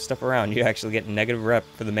 If you move stuff around, you actually get negative rep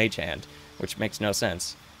for the mage hand, which makes no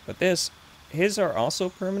sense. But his are also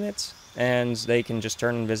permanent, and they can just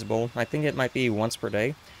turn invisible. I think it might be once per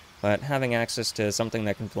day, but having access to something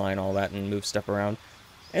that can fly and all that and move stuff around,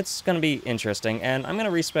 it's going to be interesting, and I'm going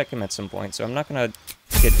to respec him at some point, so I'm not going to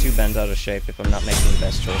get too bent out of shape if I'm not making the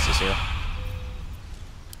best choices here.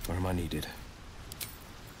 Where am I needed?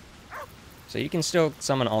 So you can still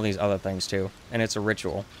summon all these other things too, and it's a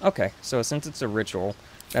ritual. Okay, so since it's a ritual,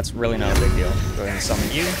 that's really not a big deal. Go ahead and summon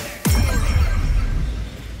you.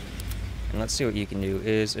 And let's see what you can do.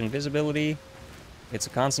 Is invisibility, it's a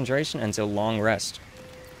concentration until long rest.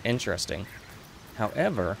 Interesting.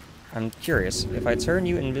 However, I'm curious, if I turn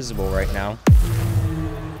you invisible right now,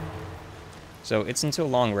 so it's until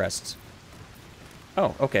long rest.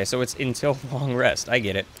 Oh, okay, so it's until long rest. I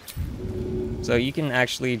get it. So you can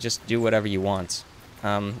actually just do whatever you want.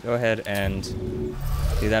 Go ahead and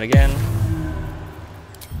do that again.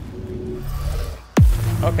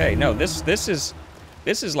 Okay, no, this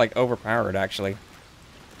is like overpowered actually.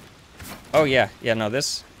 Oh yeah, no,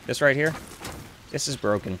 this right here, this is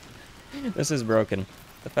broken. This is broken.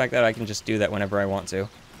 The fact that I can just do that whenever I want to.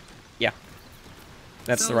 Yeah.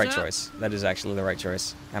 That's the right choice. That is actually the right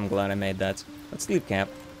choice. I'm glad I made that. Let's leave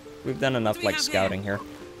camp. We've done enough like scouting here.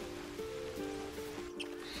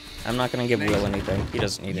 I'm not gonna give Wyll anything. He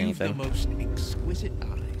doesn't need anything. The most exquisite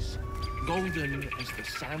eyes, golden as the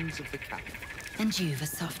sands of the Kagha. And you've a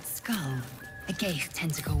soft skull. A Gaith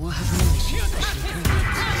tentacle will have no issue especially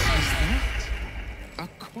A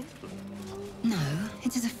compliment? No,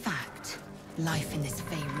 it is a fact. Life in this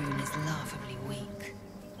Faerûn is laughably weak.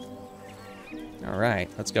 Alright,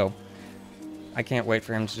 let's go. I can't wait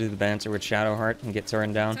for him to do the banter with Shadowheart and get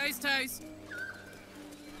turned down. Toes.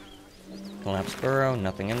 Collapse burrow,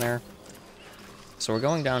 nothing in there. So we're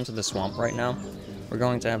going down to the swamp right now. We're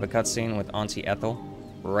going to have a cutscene with Auntie Ethel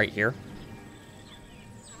right here.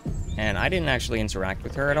 And I didn't actually interact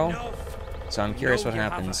with her at all, so I'm curious what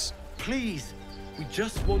happens. Please, we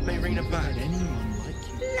just want Mayrina back.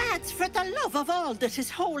 Lads, for the love of all that is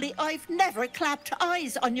holy, I've never clapped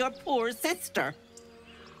eyes on your poor sister.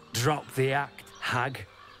 Drop the act, hag.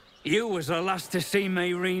 You was the last to see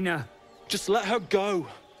Mayrina. Just let her go.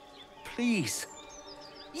 Please.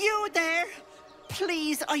 You there?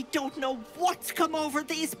 Please, I don't know what's come over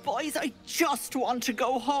these boys. I just want to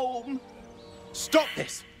go home. Stop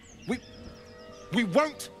this! We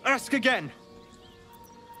won't ask again!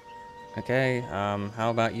 Okay, how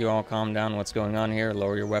about you all calm down? What's going on here?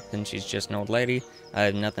 Lower your weapon. She's just an old lady. I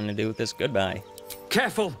had nothing to do with this. Goodbye.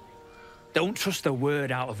 Careful! Don't trust a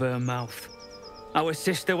word out of her mouth. Our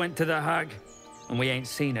sister went to the hag, and we ain't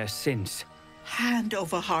seen her since. Hand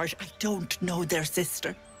over heart, I don't know their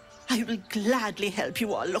sister. I will gladly help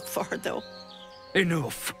you all look for her, though.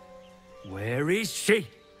 Enough. Where is she?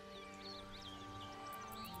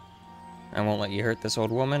 I won't let you hurt this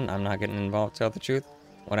old woman. I'm not getting involved, to tell the truth.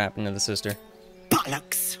 What happened to the sister?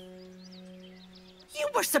 Bollocks! You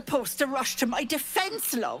were supposed to rush to my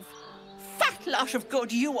defense, love. Fat lot of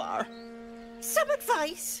good you are. Some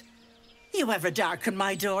advice? You ever darken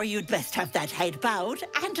my door, you'd best have that head bowed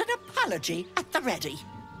and an apology at the ready.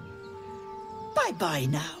 Bye-bye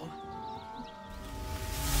now.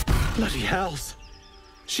 Bloody hells.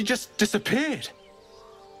 She just disappeared.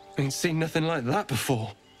 Ain't seen nothing like that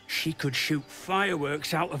before. She could shoot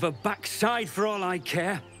fireworks out of her backside for all I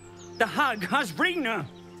care. The hag has Rina.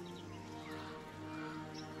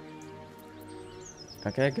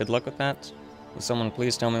 Okay, good luck with that. Will someone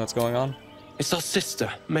please tell me what's going on? It's our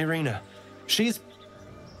sister, Mayrina.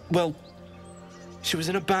 Well, she was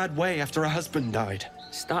in a bad way after her husband died.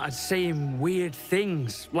 Started saying weird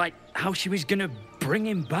things, like how she was gonna bring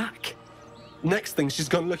him back. Next thing, she's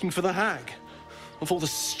gone looking for the hag. Of all the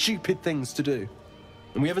stupid things to do.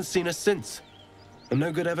 And we haven't seen her since. And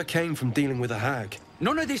no good ever came from dealing with a hag.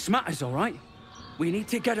 None of this matters, all right? We need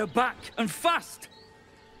to get her back, and fast!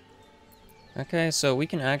 Okay, so we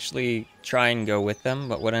can actually try and go with them,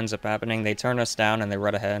 but what ends up happening, they turn us down and they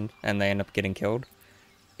run ahead, and they end up getting killed.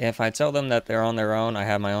 If I tell them that they're on their own, I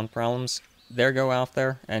have my own problems, they'll go out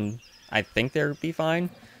there, and I think they'll be fine.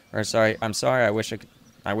 Or I'm sorry, I wish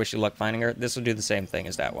you luck finding her. This will do the same thing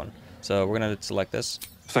as that one. So we're gonna select this.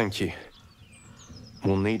 Thank you.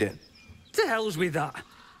 We'll need it. To hell's with that.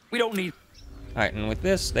 We don't need... Alright, and with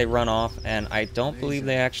this, they run off, and I don't believe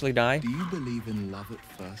they actually die. Do you believe in love at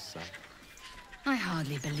first sight? I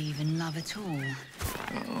hardly believe in love at all.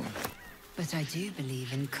 Oh. But I do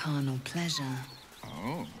believe in carnal pleasure.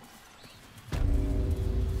 Oh.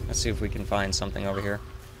 Let's see if we can find something over here.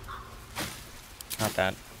 Not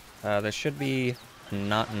that. There should be a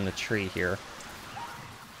knot in the tree here.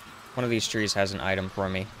 One of these trees has an item for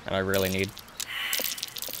me that I really need.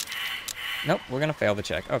 Nope, we're gonna fail the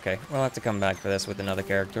check. Okay, we'll have to come back for this with another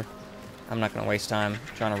character. I'm not gonna waste time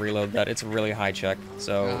trying to reload that. It's a really high check,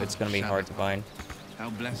 so it's gonna be hard to find. How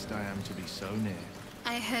blessed I am to be so near.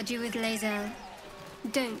 I heard you with Lae'zel.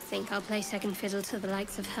 Don't think I'll play second fiddle to the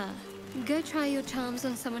likes of her. Go try your charms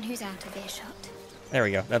on someone who's out of earshot. There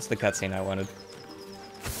we go. That's the cutscene I wanted.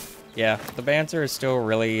 Yeah, the banter is still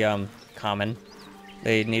really common.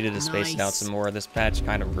 They needed to space it out some more. This patch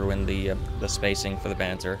kind of ruined the spacing for the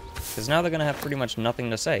banter, because now they're gonna have pretty much nothing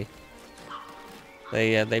to say.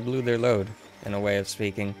 They blew their load, in a way of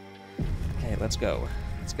speaking. Okay, let's go.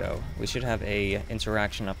 Let's go. We should have a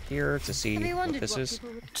interaction up here to see what this is.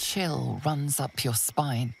 Chill runs up your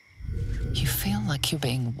spine. You feel like you're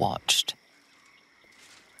being watched.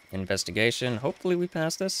 Investigation. Hopefully we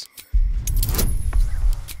pass this.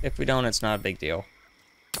 If we don't, it's not a big deal.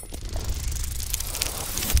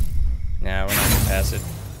 Nah, we're not gonna pass it.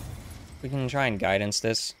 We can try and guidance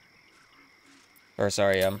this. Or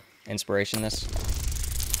sorry, inspiration this.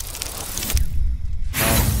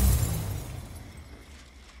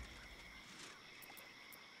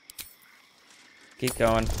 Keep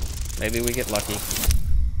going. Maybe we get lucky.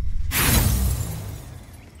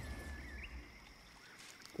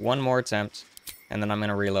 One more attempt, and then I'm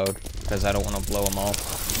gonna reload, because I don't want to blow them all.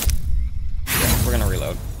 Yeah, we're gonna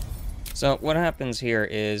reload. So what happens here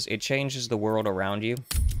is it changes the world around you,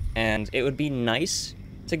 and it would be nice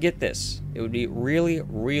to get this. It would be really,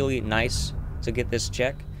 really nice to get this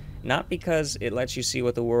check, not because it lets you see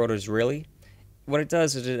what the world is really. What it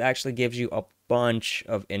does is it actually gives you a bunch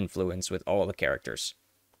of influence with all the characters.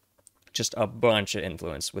 Just a bunch of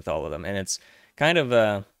influence with all of them, and it's kind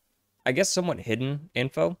of I guess somewhat hidden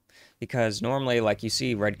info, because normally, like, you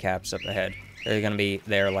see red caps up ahead. They're gonna be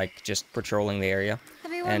there, like, just patrolling the area.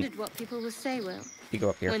 Have you wondered what people will say, Wyll? You go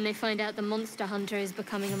up here. When they find out the monster hunter is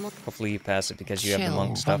becoming a monk. Hopefully you pass it because you have the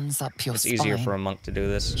monk stuff. It's easier for a monk to do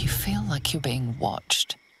this. You feel like you're being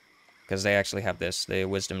watched. Because they actually have this, the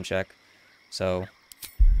wisdom check. So,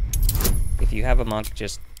 if you have a monk,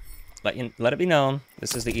 just let it be known,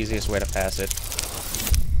 this is the easiest way to pass it.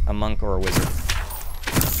 A monk or a wizard.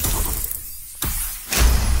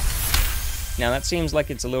 Now that seems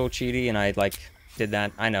like it's a little cheaty and I did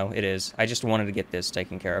that. I know, it is. I just wanted to get this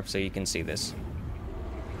taken care of so you can see this.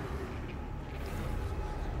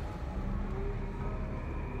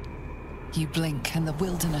 You blink and the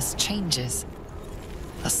wilderness changes.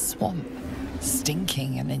 A swamp,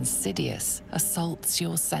 stinking and insidious, assaults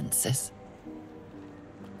your senses.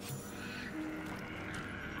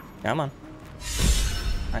 Come on.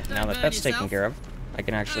 Alright, now that that's taken care of, I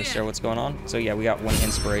can actually show what's going on. So yeah, we got one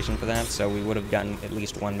inspiration for that, so we would have gotten at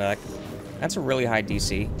least one back. That's a really high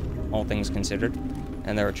DC, all things considered.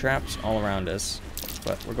 And there are traps all around us,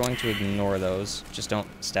 but we're going to ignore those. Just don't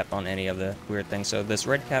step on any of the weird things. So this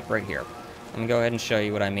red cap right here, I'm gonna go ahead and show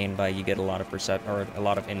you what I mean by you get a lot of a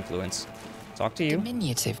lot of influence. Talk to you.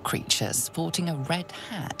 Diminutive creature sporting a red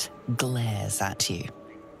hat glares at you.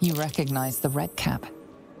 You recognize the red cap,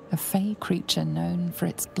 a fey creature known for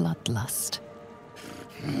its bloodlust.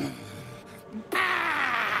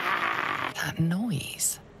 That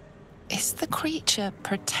noise. Is the creature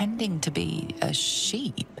pretending to be a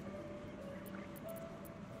sheep?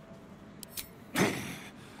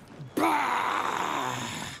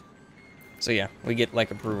 So yeah, we get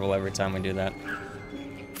like approval every time we do that.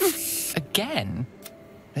 Again?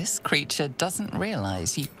 This creature doesn't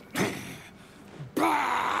realize you...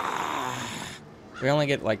 We only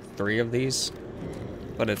get like 3 of these,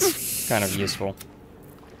 but it's kind of useful.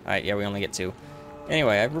 Alright, yeah, we only get 2.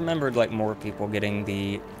 Anyway, I remembered like more people getting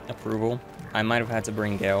the approval. I might have had to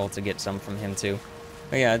bring Gale to get some from him too.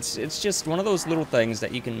 But yeah, it's just one of those little things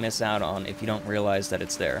that you can miss out on if you don't realize that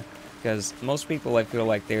it's there. Because most people, I feel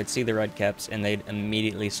like they would see the red caps and they'd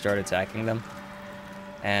immediately start attacking them.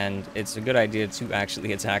 And it's a good idea to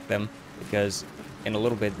actually attack them, because in a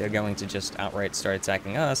little bit they're going to just outright start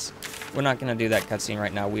attacking us. We're not going to do that cutscene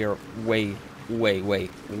right now. We are way, way, way,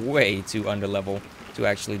 way too under level to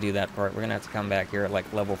actually do that part. We're going to have to come back here at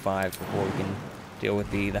like level 5 before we can deal with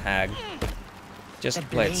the hag. Just to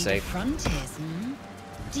play it safe. Frontiers, hmm?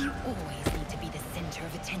 Do you always need to be the center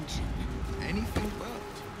of attention? Anything but.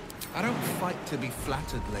 I don't fight to be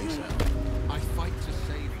flattered, Lae'zel. I fight to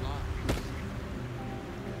save lives.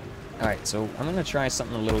 Alright, so I'm going to try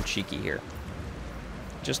something a little cheeky here.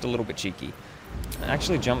 Just a little bit cheeky.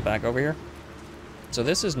 Actually jump back over here. So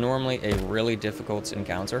this is normally a really difficult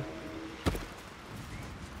encounter,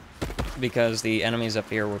 because the enemies up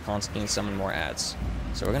here will constantly summon more adds.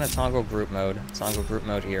 So we're gonna toggle group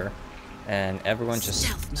mode here, and everyone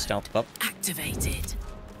just stealth up. Activated.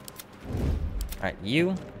 Alright,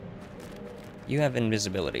 you have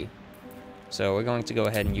invisibility. So we're going to go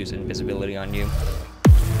ahead and use invisibility on you.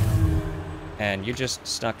 And you're just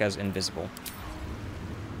stuck as invisible.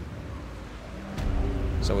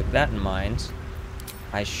 So with that in mind,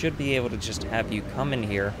 I should be able to just have you come in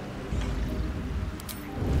here,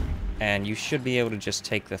 and you should be able to just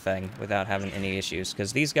take the thing without having any issues.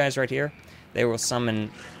 Because these guys right here, they will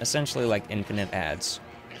summon essentially like infinite adds.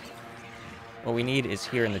 What we need is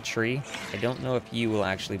here in the tree. I don't know if you will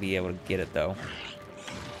actually be able to get it though.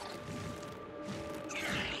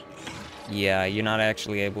 Yeah, you're not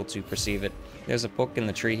actually able to perceive it. There's a book in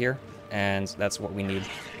the tree here, and that's what we need.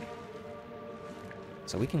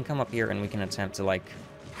 So we can come up here and we can attempt to, like,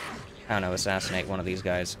 I don't know, assassinate one of these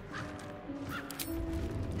guys.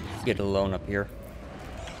 Get alone up here.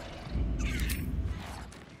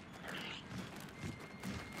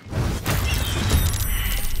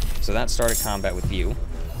 So that started combat with you.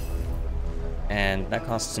 And that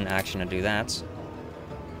costs an action to do that.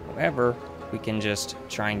 However, we can just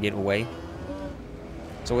try and get away.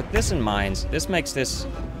 So with this in mind, this makes this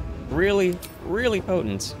really, really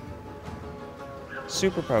potent.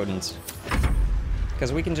 Super potent.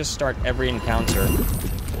 Because we can just start every encounter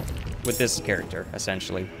with this character,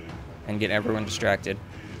 essentially, and get everyone distracted.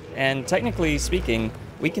 And technically speaking,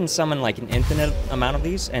 we can summon like an infinite amount of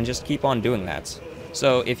these and just keep on doing that.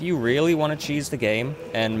 So if you really want to cheese the game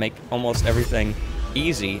and make almost everything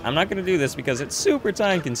easy, I'm not going to do this because it's super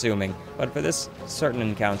time consuming, but for this certain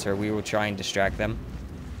encounter, we will try and distract them.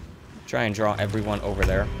 Try and draw everyone over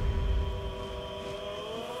there.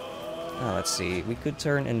 Oh, let's see. We could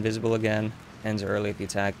turn invisible again. Ends early if you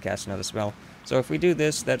attack, cast another spell. So if we do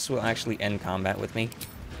this, that will actually end combat with me,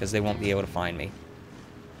 because they won't be able to find me.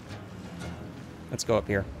 Let's go up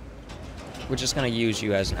here. We're just going to use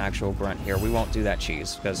you as an actual grunt here. We won't do that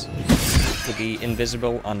cheese, because to be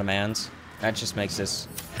invisible on demand, that just makes this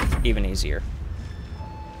even easier.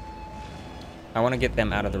 I want to get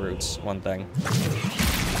them out of the roots, one thing.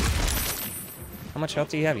 How much health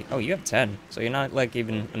do you have? Oh, you have 10. So you're not like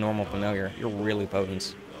even a normal familiar. You're really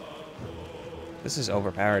potent. This is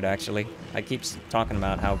overpowered, actually. I keep talking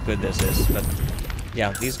about how good this is, but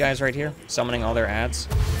yeah, these guys right here, summoning all their adds.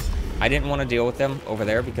 I didn't want to deal with them over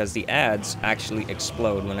there because the adds actually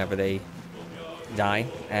explode whenever they die,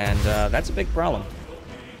 and that's a big problem.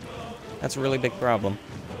 That's a really big problem.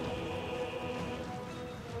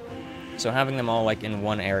 So having them all like in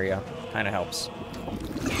one area kind of helps.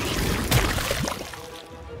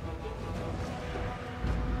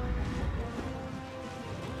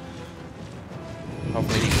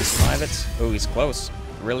 Hopefully he can survive it. Oh, he's close.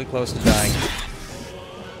 Really close to dying.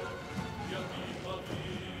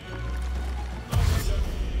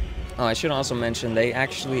 Oh, I should also mention they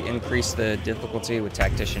actually increased the difficulty with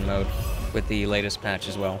Tactician mode with the latest patch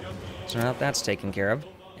as well. So now that that's taken care of,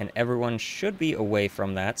 and everyone should be away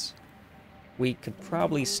from that, we could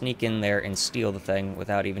probably sneak in there and steal the thing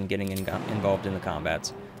without even getting involved in the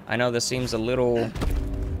combat. I know this seems a little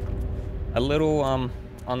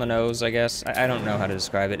on the nose, I guess. I don't know how to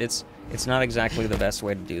describe it. It's not exactly the best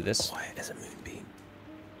way to do this. Quiet as a moonbeam.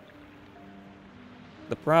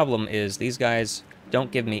 The problem is these guys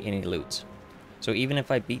don't give me any loot. So even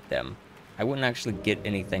if I beat them, I wouldn't actually get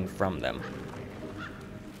anything from them.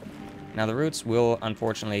 Now the roots will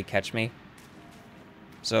unfortunately catch me.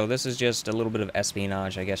 So this is just a little bit of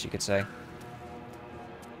espionage, I guess you could say.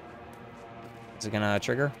 Is it gonna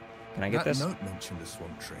trigger? Can I get this? That note mentioned a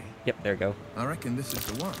swamp tree. Yep, there we go. I reckon this is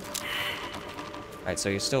the one. Alright, so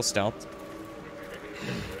you're still stealthed.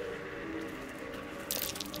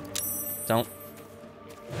 Don't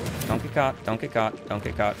get caught, don't get caught, don't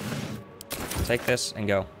get caught. Take this and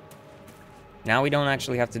go. Now we don't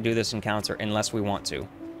actually have to do this encounter unless we want to.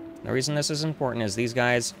 The reason this is important is these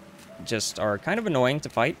guys just are kind of annoying to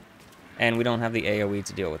fight, and we don't have the AoE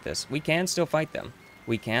to deal with this. We can still fight them.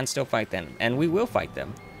 We can still fight them, and we will fight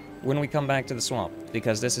them when we come back to the swamp,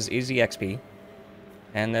 because this is easy XP,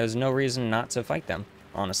 and there's no reason not to fight them,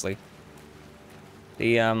 honestly.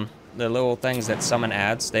 The little things that summon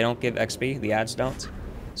adds, they don't give XP, the adds don't.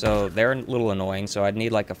 So they're a little annoying, so I'd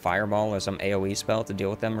need like a fireball or some AoE spell to deal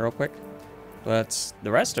with them real quick. But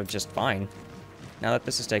the rest are just fine, now that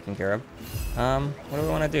this is taken care of. What do we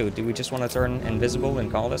want to do? Do we just want to turn invisible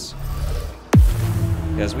and call this?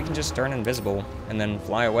 Because we can just turn invisible and then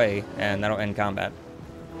fly away, and that'll end combat.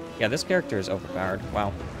 Yeah, this character is overpowered.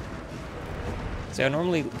 Wow. See, I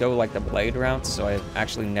normally go like the blade route, so I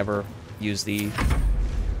actually never use the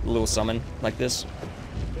little summon like this.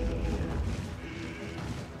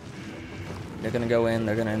 They're gonna go in,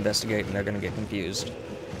 they're gonna investigate, and they're gonna get confused.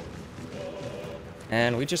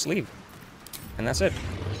 And we just leave. And that's it.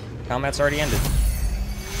 Combat's already ended.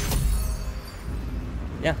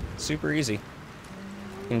 Yeah, super easy.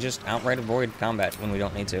 We can just outright avoid combat when we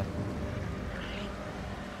don't need to.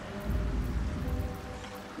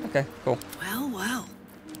 Okay, cool. Well, well.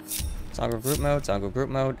 Toggle group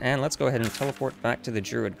mode, and let's go ahead and teleport back to the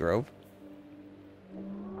Druid Grove.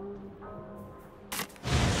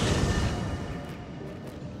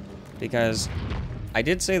 Because I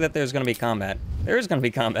did say that there's going to be combat. There is going to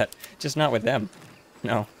be combat, just not with them.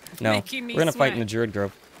 No. We're going to fight in the Druid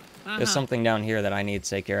Grove. There's something down here that I need to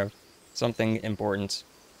take care of. Something important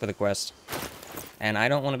for the quest. And I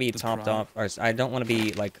don't want to be topped off, or I don't want to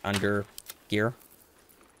be, like, under gear.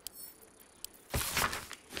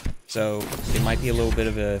 So, it might be a little bit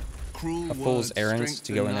of a fool's errand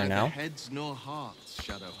to go in there now. Heads nor hearts,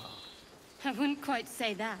 Shadowheart. I wouldn't quite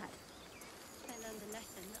say that. I learned a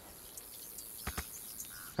lesson.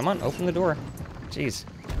 Come on, open the door. Jeez.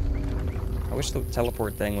 I wish the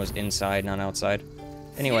teleport thing was inside, not outside.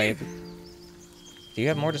 Anyway, do you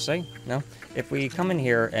have more to say? No? If we come in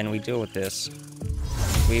here and we deal with this,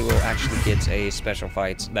 we will actually get a special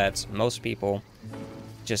fight that most people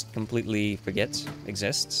just completely forget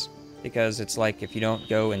exists. Because it's like, if you don't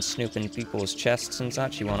go and snoop in people's chests and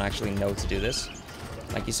such, you won't actually know to do this.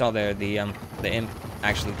 Like you saw there, the imp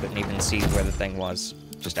actually couldn't even see where the thing was,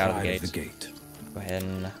 just out of the gate. Go ahead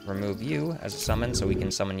and remove you as a summon so we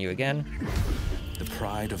can summon you again. The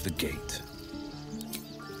pride of the gate.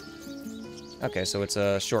 Okay, so it's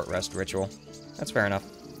a short rest ritual. That's fair enough.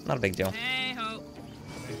 Not a big deal. Hey-ho.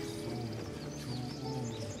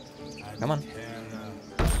 Come on.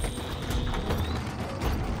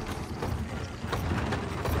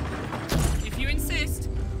 If you insist.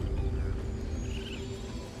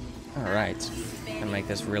 Alright. Gonna make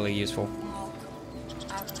this really useful.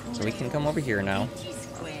 So we can come over here now.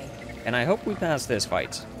 And I hope we pass this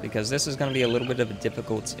fight, because this is going to be a little bit of a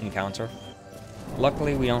difficult encounter.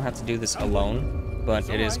 Luckily, we don't have to do this alone, but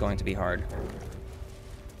it is going to be hard.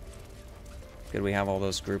 Good, we have all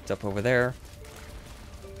those grouped up over there.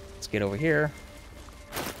 Let's get over here.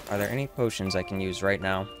 Are there any potions I can use right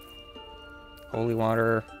now? Holy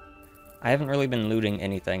water. I haven't really been looting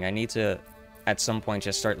anything. I need to, at some point,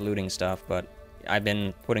 just start looting stuff, but I've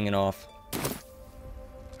been putting it off.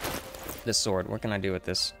 This sword, what can I do with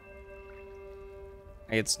this?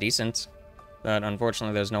 It's decent, but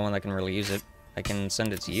unfortunately there's no one that can really use it. I can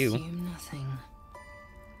send it to you. Nothing.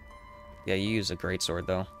 Yeah, you use a great sword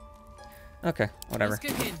though. Okay, whatever. Do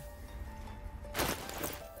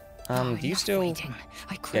you still...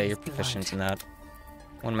 Yeah, you're proficient in that.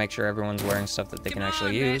 I want to make sure everyone's wearing stuff that they can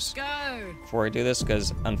actually use before I do this,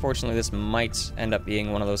 because unfortunately this might end up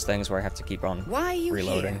being one of those things where I have to keep on Why are you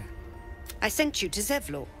reloading. Here? I sent you to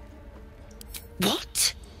Zevlor.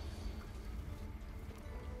 What?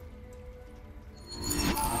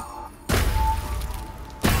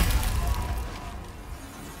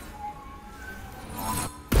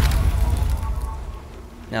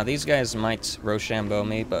 Now these guys might Rochambeau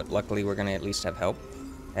me, but luckily we're gonna at least have help.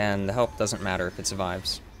 And the help doesn't matter if it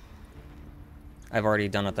survives. I've already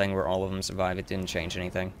done a thing where all of them survive, it didn't change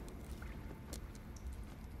anything.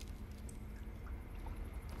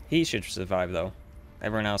 He should survive though.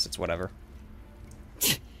 Everyone else, it's whatever.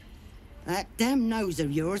 That damn nose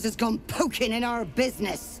of yours has gone poking in our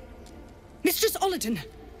business. Mistress Olladin,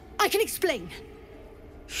 I can explain.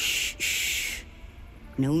 Shh.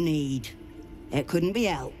 No need. It couldn't be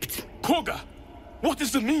helped. Kagha! What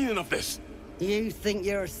is the meaning of this? You think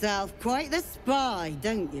yourself quite the spy,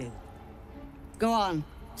 don't you? Go on,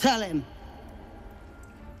 tell him.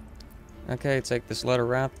 Okay, take this letter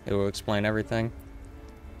wrap. It will explain everything.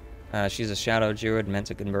 She's a shadow druid meant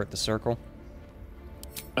to convert the circle.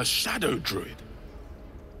 A shadow druid?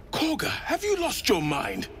 Kagha, have you lost your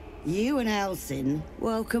mind? You and Elsin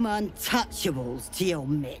welcome untouchables to your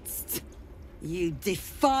midst. You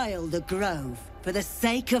defile the grove for the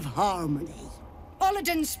sake of harmony.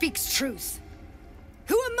 Olladin speaks truth.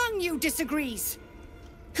 Who among you disagrees?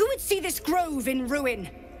 Who would see this grove in ruin?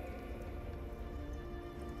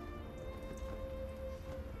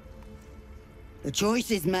 The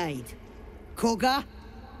choice is made. Kagha,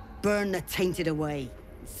 burn the tainted away.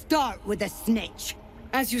 Start with the snitch.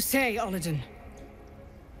 As you say, Olladin.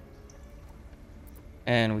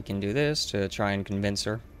 And we can do this to try and convince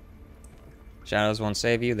her. Shadows won't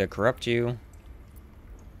save you, they corrupt you.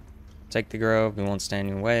 Take the grove, we won't stand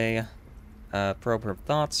in your way. Probe her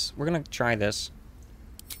thoughts. We're gonna try this.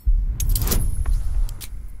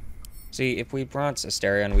 See, if we brought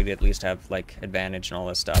Asterion, we'd at least have, like, advantage and all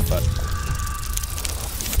this stuff, but...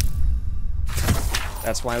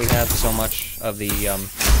 That's why we have so much of the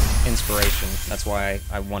inspiration. That's why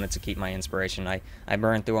I wanted to keep my inspiration. I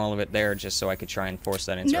burned through all of it there just so I could try and force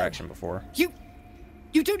that interaction before. You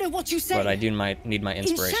don't know what you say. But I do need my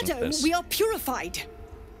inspiration In for this. Shadow, we are purified.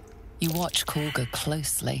 You watch Kagha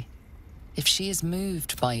closely. If she is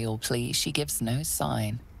moved by your plea, she gives no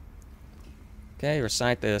sign. Okay,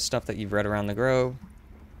 recite the stuff that you've read around the grove.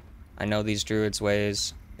 I know these druids'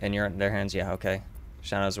 ways, and you're in their hands. Yeah, okay.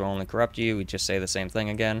 Shadows will only corrupt you. We just say the same thing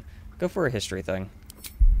again. Go for a history thing.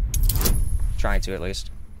 Try to, at least.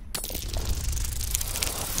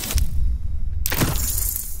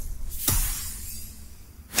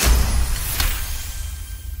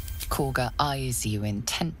 Kagha eyes you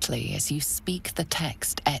intently as you speak the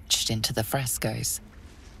text etched into the frescoes.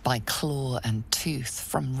 By claw and tooth,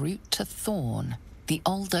 from root to thorn, the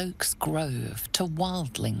old oak's grove to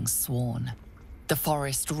wildlings sworn. The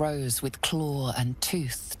forest rose with claw and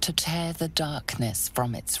tooth to tear the darkness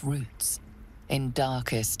from its roots. In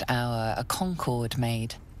darkest hour a concord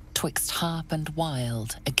made, twixt harp and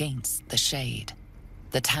wild against the shade.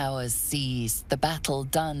 The towers seized, the battle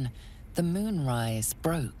done, the moonrise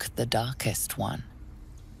broke the darkest one.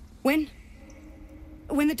 When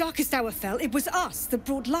the darkest hour fell, it was us that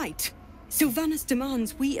brought light. Sylvanas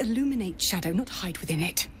demands we illuminate Shadow, not hide within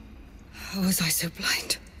it. How was I so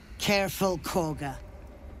blind? Careful, Kagha.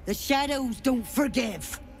 The Shadows don't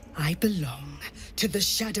forgive. I belong to the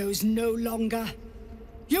Shadows no longer.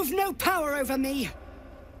 You've no power over me.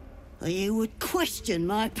 You would question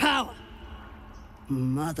my power.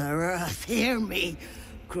 Mother Earth, hear me.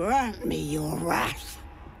 Grant me your wrath.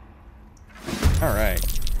 Alright.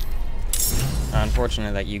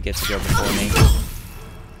 Unfortunate that you get to go before me.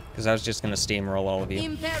 Because I was just going to steamroll all of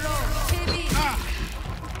you.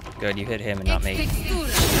 Good, you hit him and not me.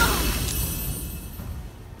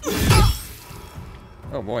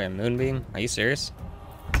 Oh boy, a moonbeam? Are you serious?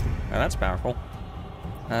 Oh, that's powerful.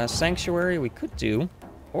 Sanctuary we could do,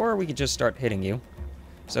 or we could just start hitting you.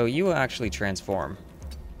 So you will actually transform.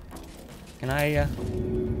 Can I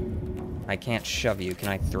can't shove you. Can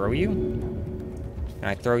I throw you? Can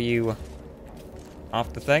I throw you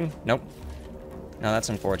off the thing? Nope. No, that's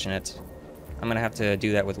unfortunate. I'm gonna have to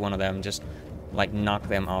do that with one of them. Just, like, knock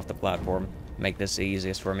them off the platform. Make this the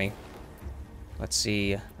easiest for me. Let's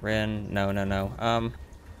see. Rin. No.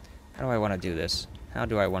 How do I want to do this? How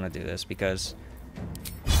do I want to do this? Because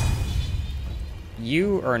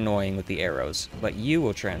you are annoying with the arrows, but you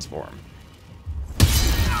will transform.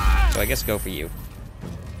 So I guess go for you.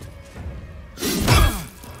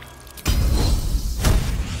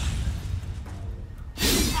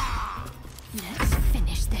 Let's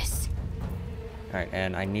finish this. Alright,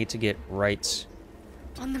 and I need to get right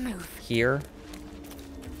On the move. Here.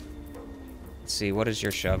 Let's see, what is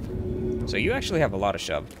your shove? So you actually have a lot of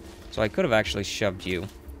shove. So I could have actually shoved you.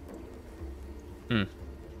 Go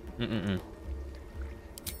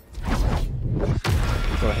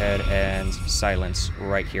ahead and silence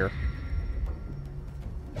right here.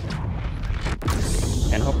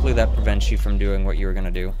 And hopefully that prevents you from doing what you were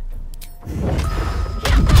gonna do.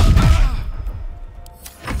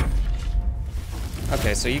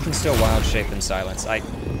 Okay, so you can still wild shape in silence. I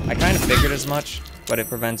kind of figured as much, but it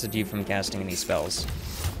prevented you from casting any spells.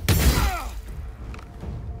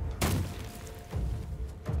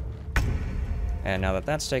 And now that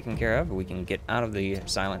that's taken care of, we can get out of the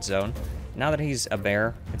silent zone. Now that he's a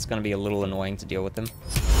bear, it's going to be a little annoying to deal with him.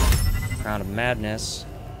 Crown of Madness.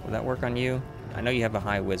 Would that work on you? I know you have a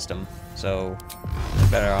high wisdom, so you're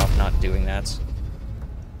better off not doing that.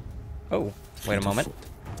 Oh, wait a moment.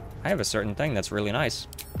 I have a certain thing that's really nice.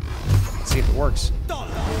 Let's see if it works.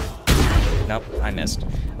 Nope, I missed.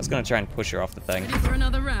 I was going to try and push her off the thing. Ready for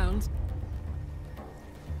another round?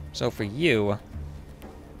 So for you,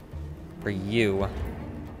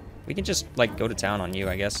 we can just, like, go to town on you,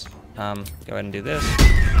 I guess. Go ahead and do this.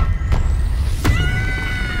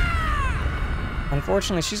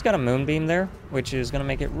 Unfortunately, she's got a moonbeam there, which is going to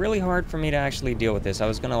make it really hard for me to actually deal with this. I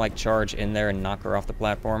was going to, like, charge in there and knock her off the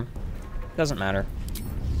platform. Doesn't matter.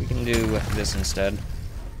 We can do this instead.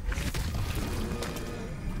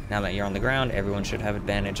 Now that you're on the ground, everyone should have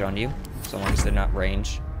advantage on you, so long as they're not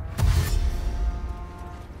range.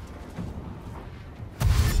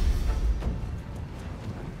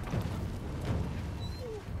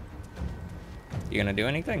 You gonna do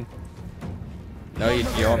anything? No,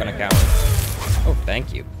 you're all gonna cower. Oh,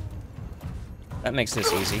 thank you. That makes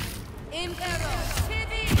this easy.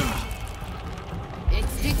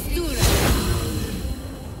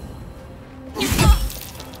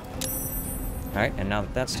 Alright, and now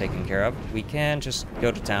that that's taken care of, we can just go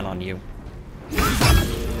to town on you.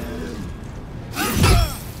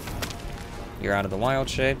 You're out of the wild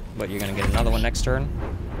shape, but you're gonna get another one next turn.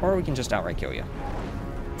 Or we can just outright kill you.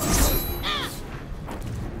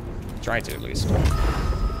 Try to, at least.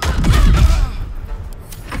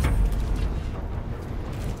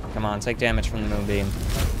 Come on, take damage from the moonbeam.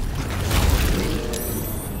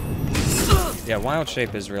 Yeah, wild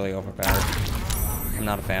shape is really overpowered. I'm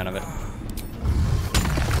not a fan of it.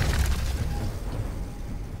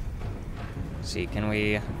 Let's see, can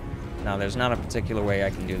we... No, there's not a particular way I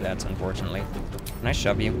can do that, unfortunately. Can I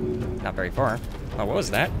shove you? Not very far. Oh, what was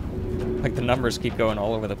that? Like, the numbers keep going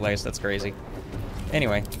all over the place. That's crazy.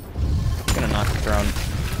 Anyway, I'm gonna knock the throne.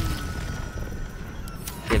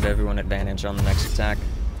 Give everyone advantage on the next attack.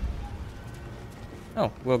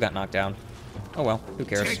 Oh, Wyll got knocked down. Oh well, who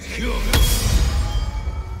cares?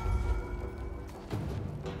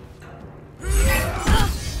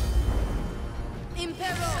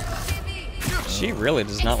 She really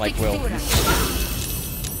does not like Wyll.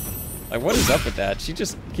 Like, what is up with that? She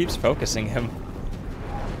just keeps focusing him.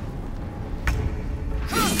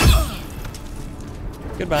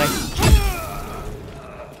 Goodbye.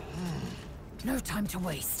 No time to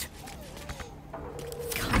waste.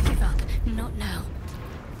 Can't give up. Not now.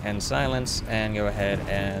 And silence, and go ahead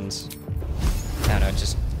and... I don't know,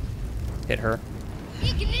 just hit her.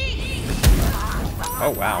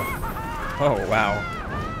 Oh, wow. Oh, wow.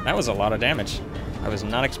 That was a lot of damage. I was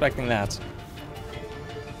not expecting that.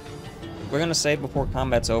 We're gonna save before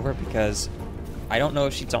combat's over because I don't know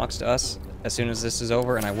if she talks to us as soon as this is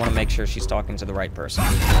over, and I want to make sure she's talking to the right person.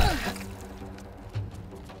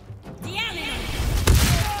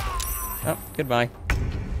 Oh, goodbye.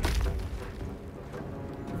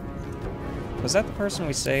 Was that the person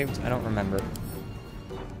we saved? I don't remember.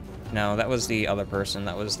 No, that was the other person.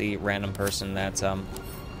 That was the random person that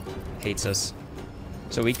hates us.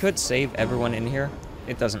 So we could save everyone in here.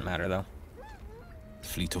 It doesn't matter, though.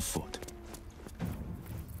 Fleet of foot.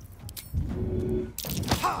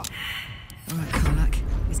 Alright, Karlach.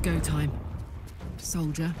 It's go time.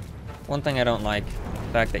 Soldier. One thing I don't like,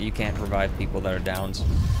 the fact that you can't revive people that are downed.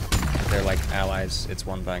 If they're like allies, it's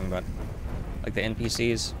one thing, but like the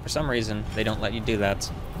NPCs, for some reason, they don't let you do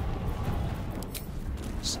that.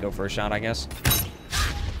 Just go for a shot, I guess.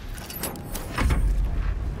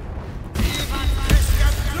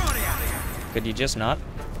 Could you just not?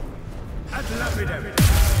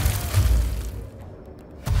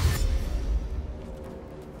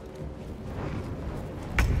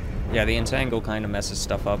 Yeah, the entangle kind of messes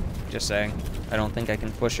stuff up, just saying. I don't think I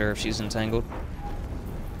can push her if she's entangled.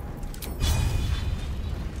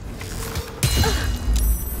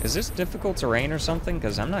 Is this difficult terrain or something?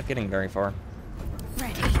 Because I'm not getting very far.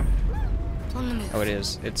 Ready. On the move. Oh, it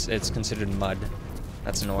is. It's considered mud.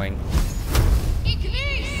 That's annoying.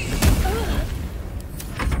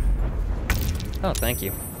 Oh, thank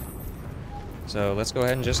you. So let's go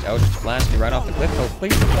ahead and just Eldritch Blast you right off the cliff, hopefully.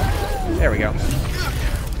 There we go.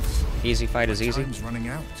 Easy fight is easy. Time's running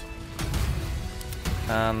out.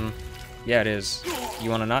 Yeah, it is. You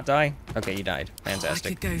want to not die? Okay, you died.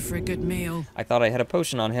 Fantastic. I could go for a good meal. I thought I had a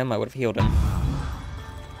potion on him. I would have healed him.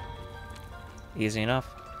 Easy enough.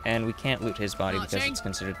 And we can't loot his body because it's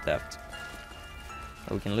considered theft.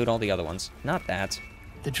 But we can loot all the other ones. Not that.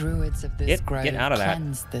 The druids of this grove get out of that.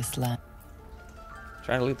 cleansed this land.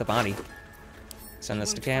 Try to loot the body. Send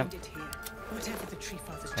this to camp.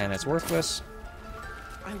 And it's worthless.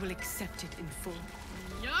 I will accept it in full.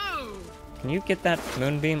 No! Can you get that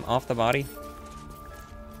moonbeam off the body?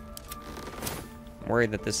 I'm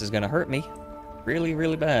worried that this is gonna hurt me. Really,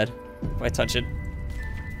 really bad if I touch it.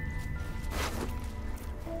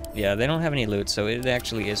 Yeah, they don't have any loot, so it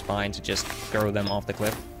actually is fine to just throw them off the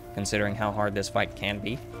cliff, considering how hard this fight can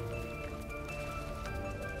be.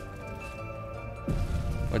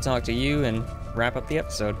 We'll talk to you and wrap up the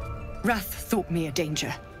episode. Wrath thought me a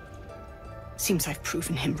danger. Seems I've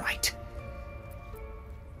proven him right.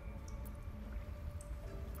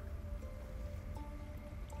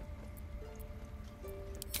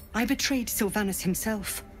 I betrayed Sylvanus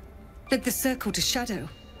himself, led the circle to Shadow.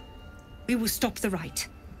 We will stop the right,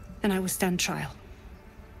 and I will stand trial.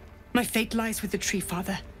 My fate lies with the Tree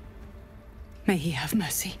Father. May he have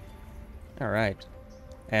mercy. All right.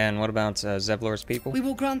 And what about Zevlor's people? We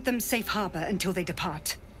will grant them safe harbor until they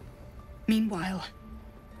depart. Meanwhile,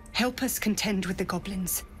 help us contend with the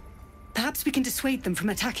goblins. Perhaps we can dissuade them from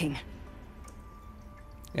attacking.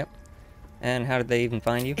 Yep. And how did they even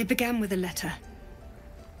find you? It began with a letter.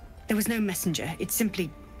 There was no messenger, it simply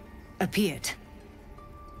appeared.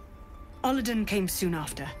 Olladin came soon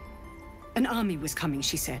after. An army was coming,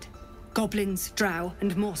 she said. Goblins, drow,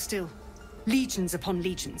 and more still. Legions upon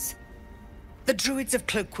legions. The Druids of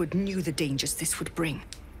Cloakwood knew the dangers this would bring.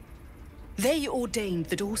 They ordained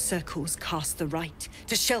that all circles cast the right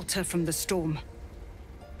to shelter from the storm.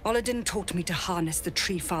 Olodin taught me to harness the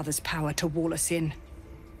Tree Father's power to wall us in.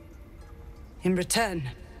 In return,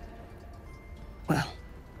 well,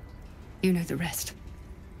 you know the rest.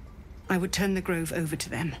 I would turn the grove over to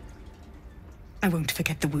them. I won't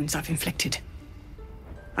forget the wounds I've inflicted.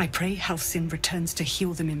 I pray Halcyon returns to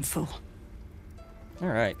heal them in full.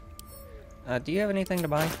 Alright. Do you have anything to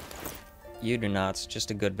buy? You do not. Just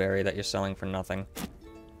a good berry that you're selling for nothing.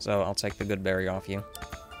 So I'll take the good berry off you.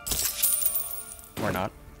 Or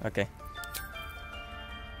not. Okay.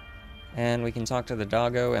 And we can talk to the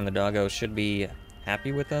Doggo, and the Doggo should be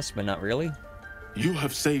happy with us, but not really. You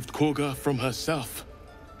have saved Kagha from herself.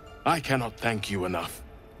 I cannot thank you enough.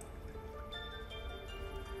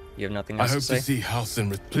 You have nothing else to say? I hope to see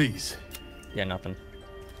Halcyon please. Yeah, nothing.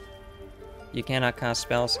 You cannot cast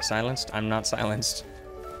spells. Silenced? I'm not silenced.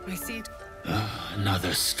 I see it.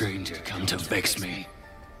 Another stranger come to vex me.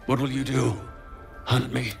 What will you do?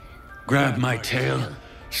 Hunt me? Grab my tail?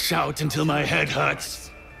 Shout until my head hurts?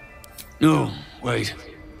 No, wait.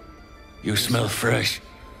 You smell fresh.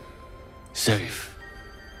 Safe.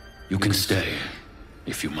 You can stay,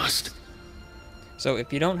 if you must. So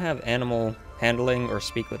if you don't have animal handling or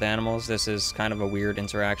speak with animals, this is kind of a weird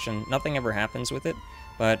interaction. Nothing ever happens with it,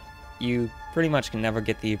 but you pretty much can never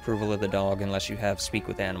get the approval of the dog unless you have speak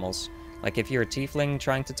with animals. Like if you're a tiefling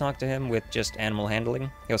trying to talk to him with just animal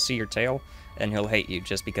handling, he'll see your tail and he'll hate you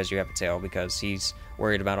just because you have a tail, because he's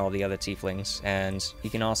worried about all the other tieflings. And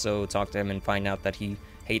you can also talk to him and find out that he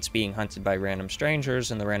hates being hunted by random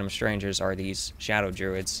strangers, and the random strangers are these shadow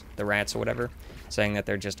druids, the rats or whatever, saying that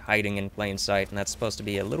they're just hiding in plain sight, and that's supposed to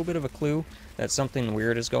be a little bit of a clue that something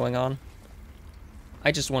weird is going on.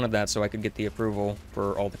 I just wanted that so I could get the approval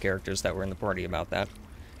for all the characters that were in the party about that,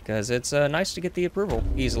 because it's nice to get the approval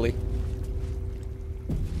easily.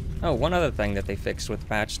 Oh, one other thing that they fixed with the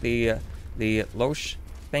patch, the Loesch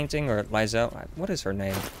painting, or Lizelle, what is her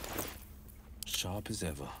name? Sharp as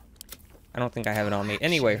ever. I don't think I have it on me.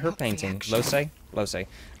 Anyway, her painting, Lose,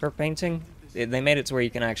 her painting, they made it to where you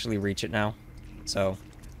can actually reach it now. So,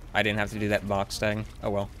 I didn't have to do that box thing.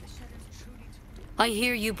 Oh well. I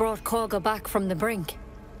hear you brought Kagha back from the brink.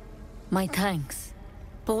 My thanks.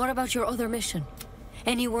 But what about your other mission?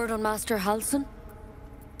 Any word on Master Halcyon?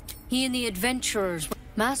 He and the adventurers...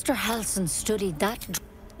 Master Halcyon studied that...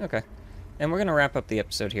 Okay. And we're going to wrap up the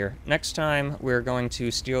episode here. Next time, we're going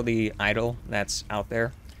to steal the idol that's out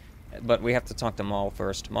there. But we have to talk to Maul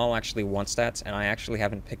first. Maul actually wants that, and I actually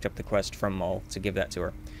haven't picked up the quest from Maul to give that to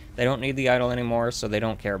her. They don't need the idol anymore, so they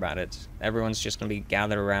don't care about it. Everyone's just going to be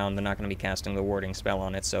gathered around. They're not going to be casting the warding spell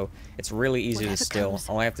on it, so it's really easy to steal.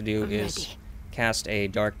 All I have to do is cast a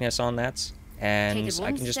darkness on that, and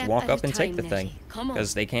I can just walk up and take the thing,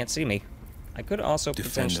 because they can't see me. I could also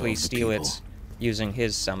potentially steal it using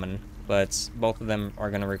his summon, but both of them are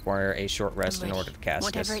going to require a short rest in order to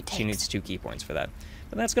cast it. She needs 2 key points for that.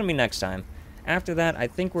 But that's going to be next time. After that, I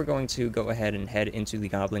think we're going to go ahead and head into the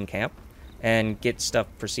Goblin camp and get stuff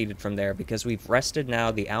proceeded from there, because we've rested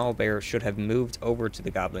now. The owlbear should have moved over to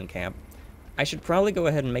the Goblin camp. I should probably go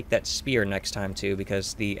ahead and make that spear next time too,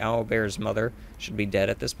 because the owlbear's mother should be dead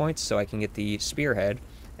at this point, so I can get the spearhead,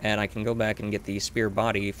 and I can go back and get the spear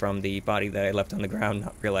body from the body that I left on the ground,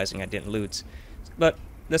 not realizing I didn't loot. But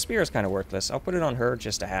the spear is kind of worthless. I'll put it on her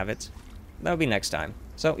just to have it. That'll be next time.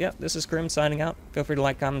 So, yeah, this is Crim signing out. Feel free to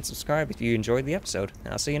like, comment, subscribe if you enjoyed the episode,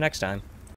 and I'll see you next time.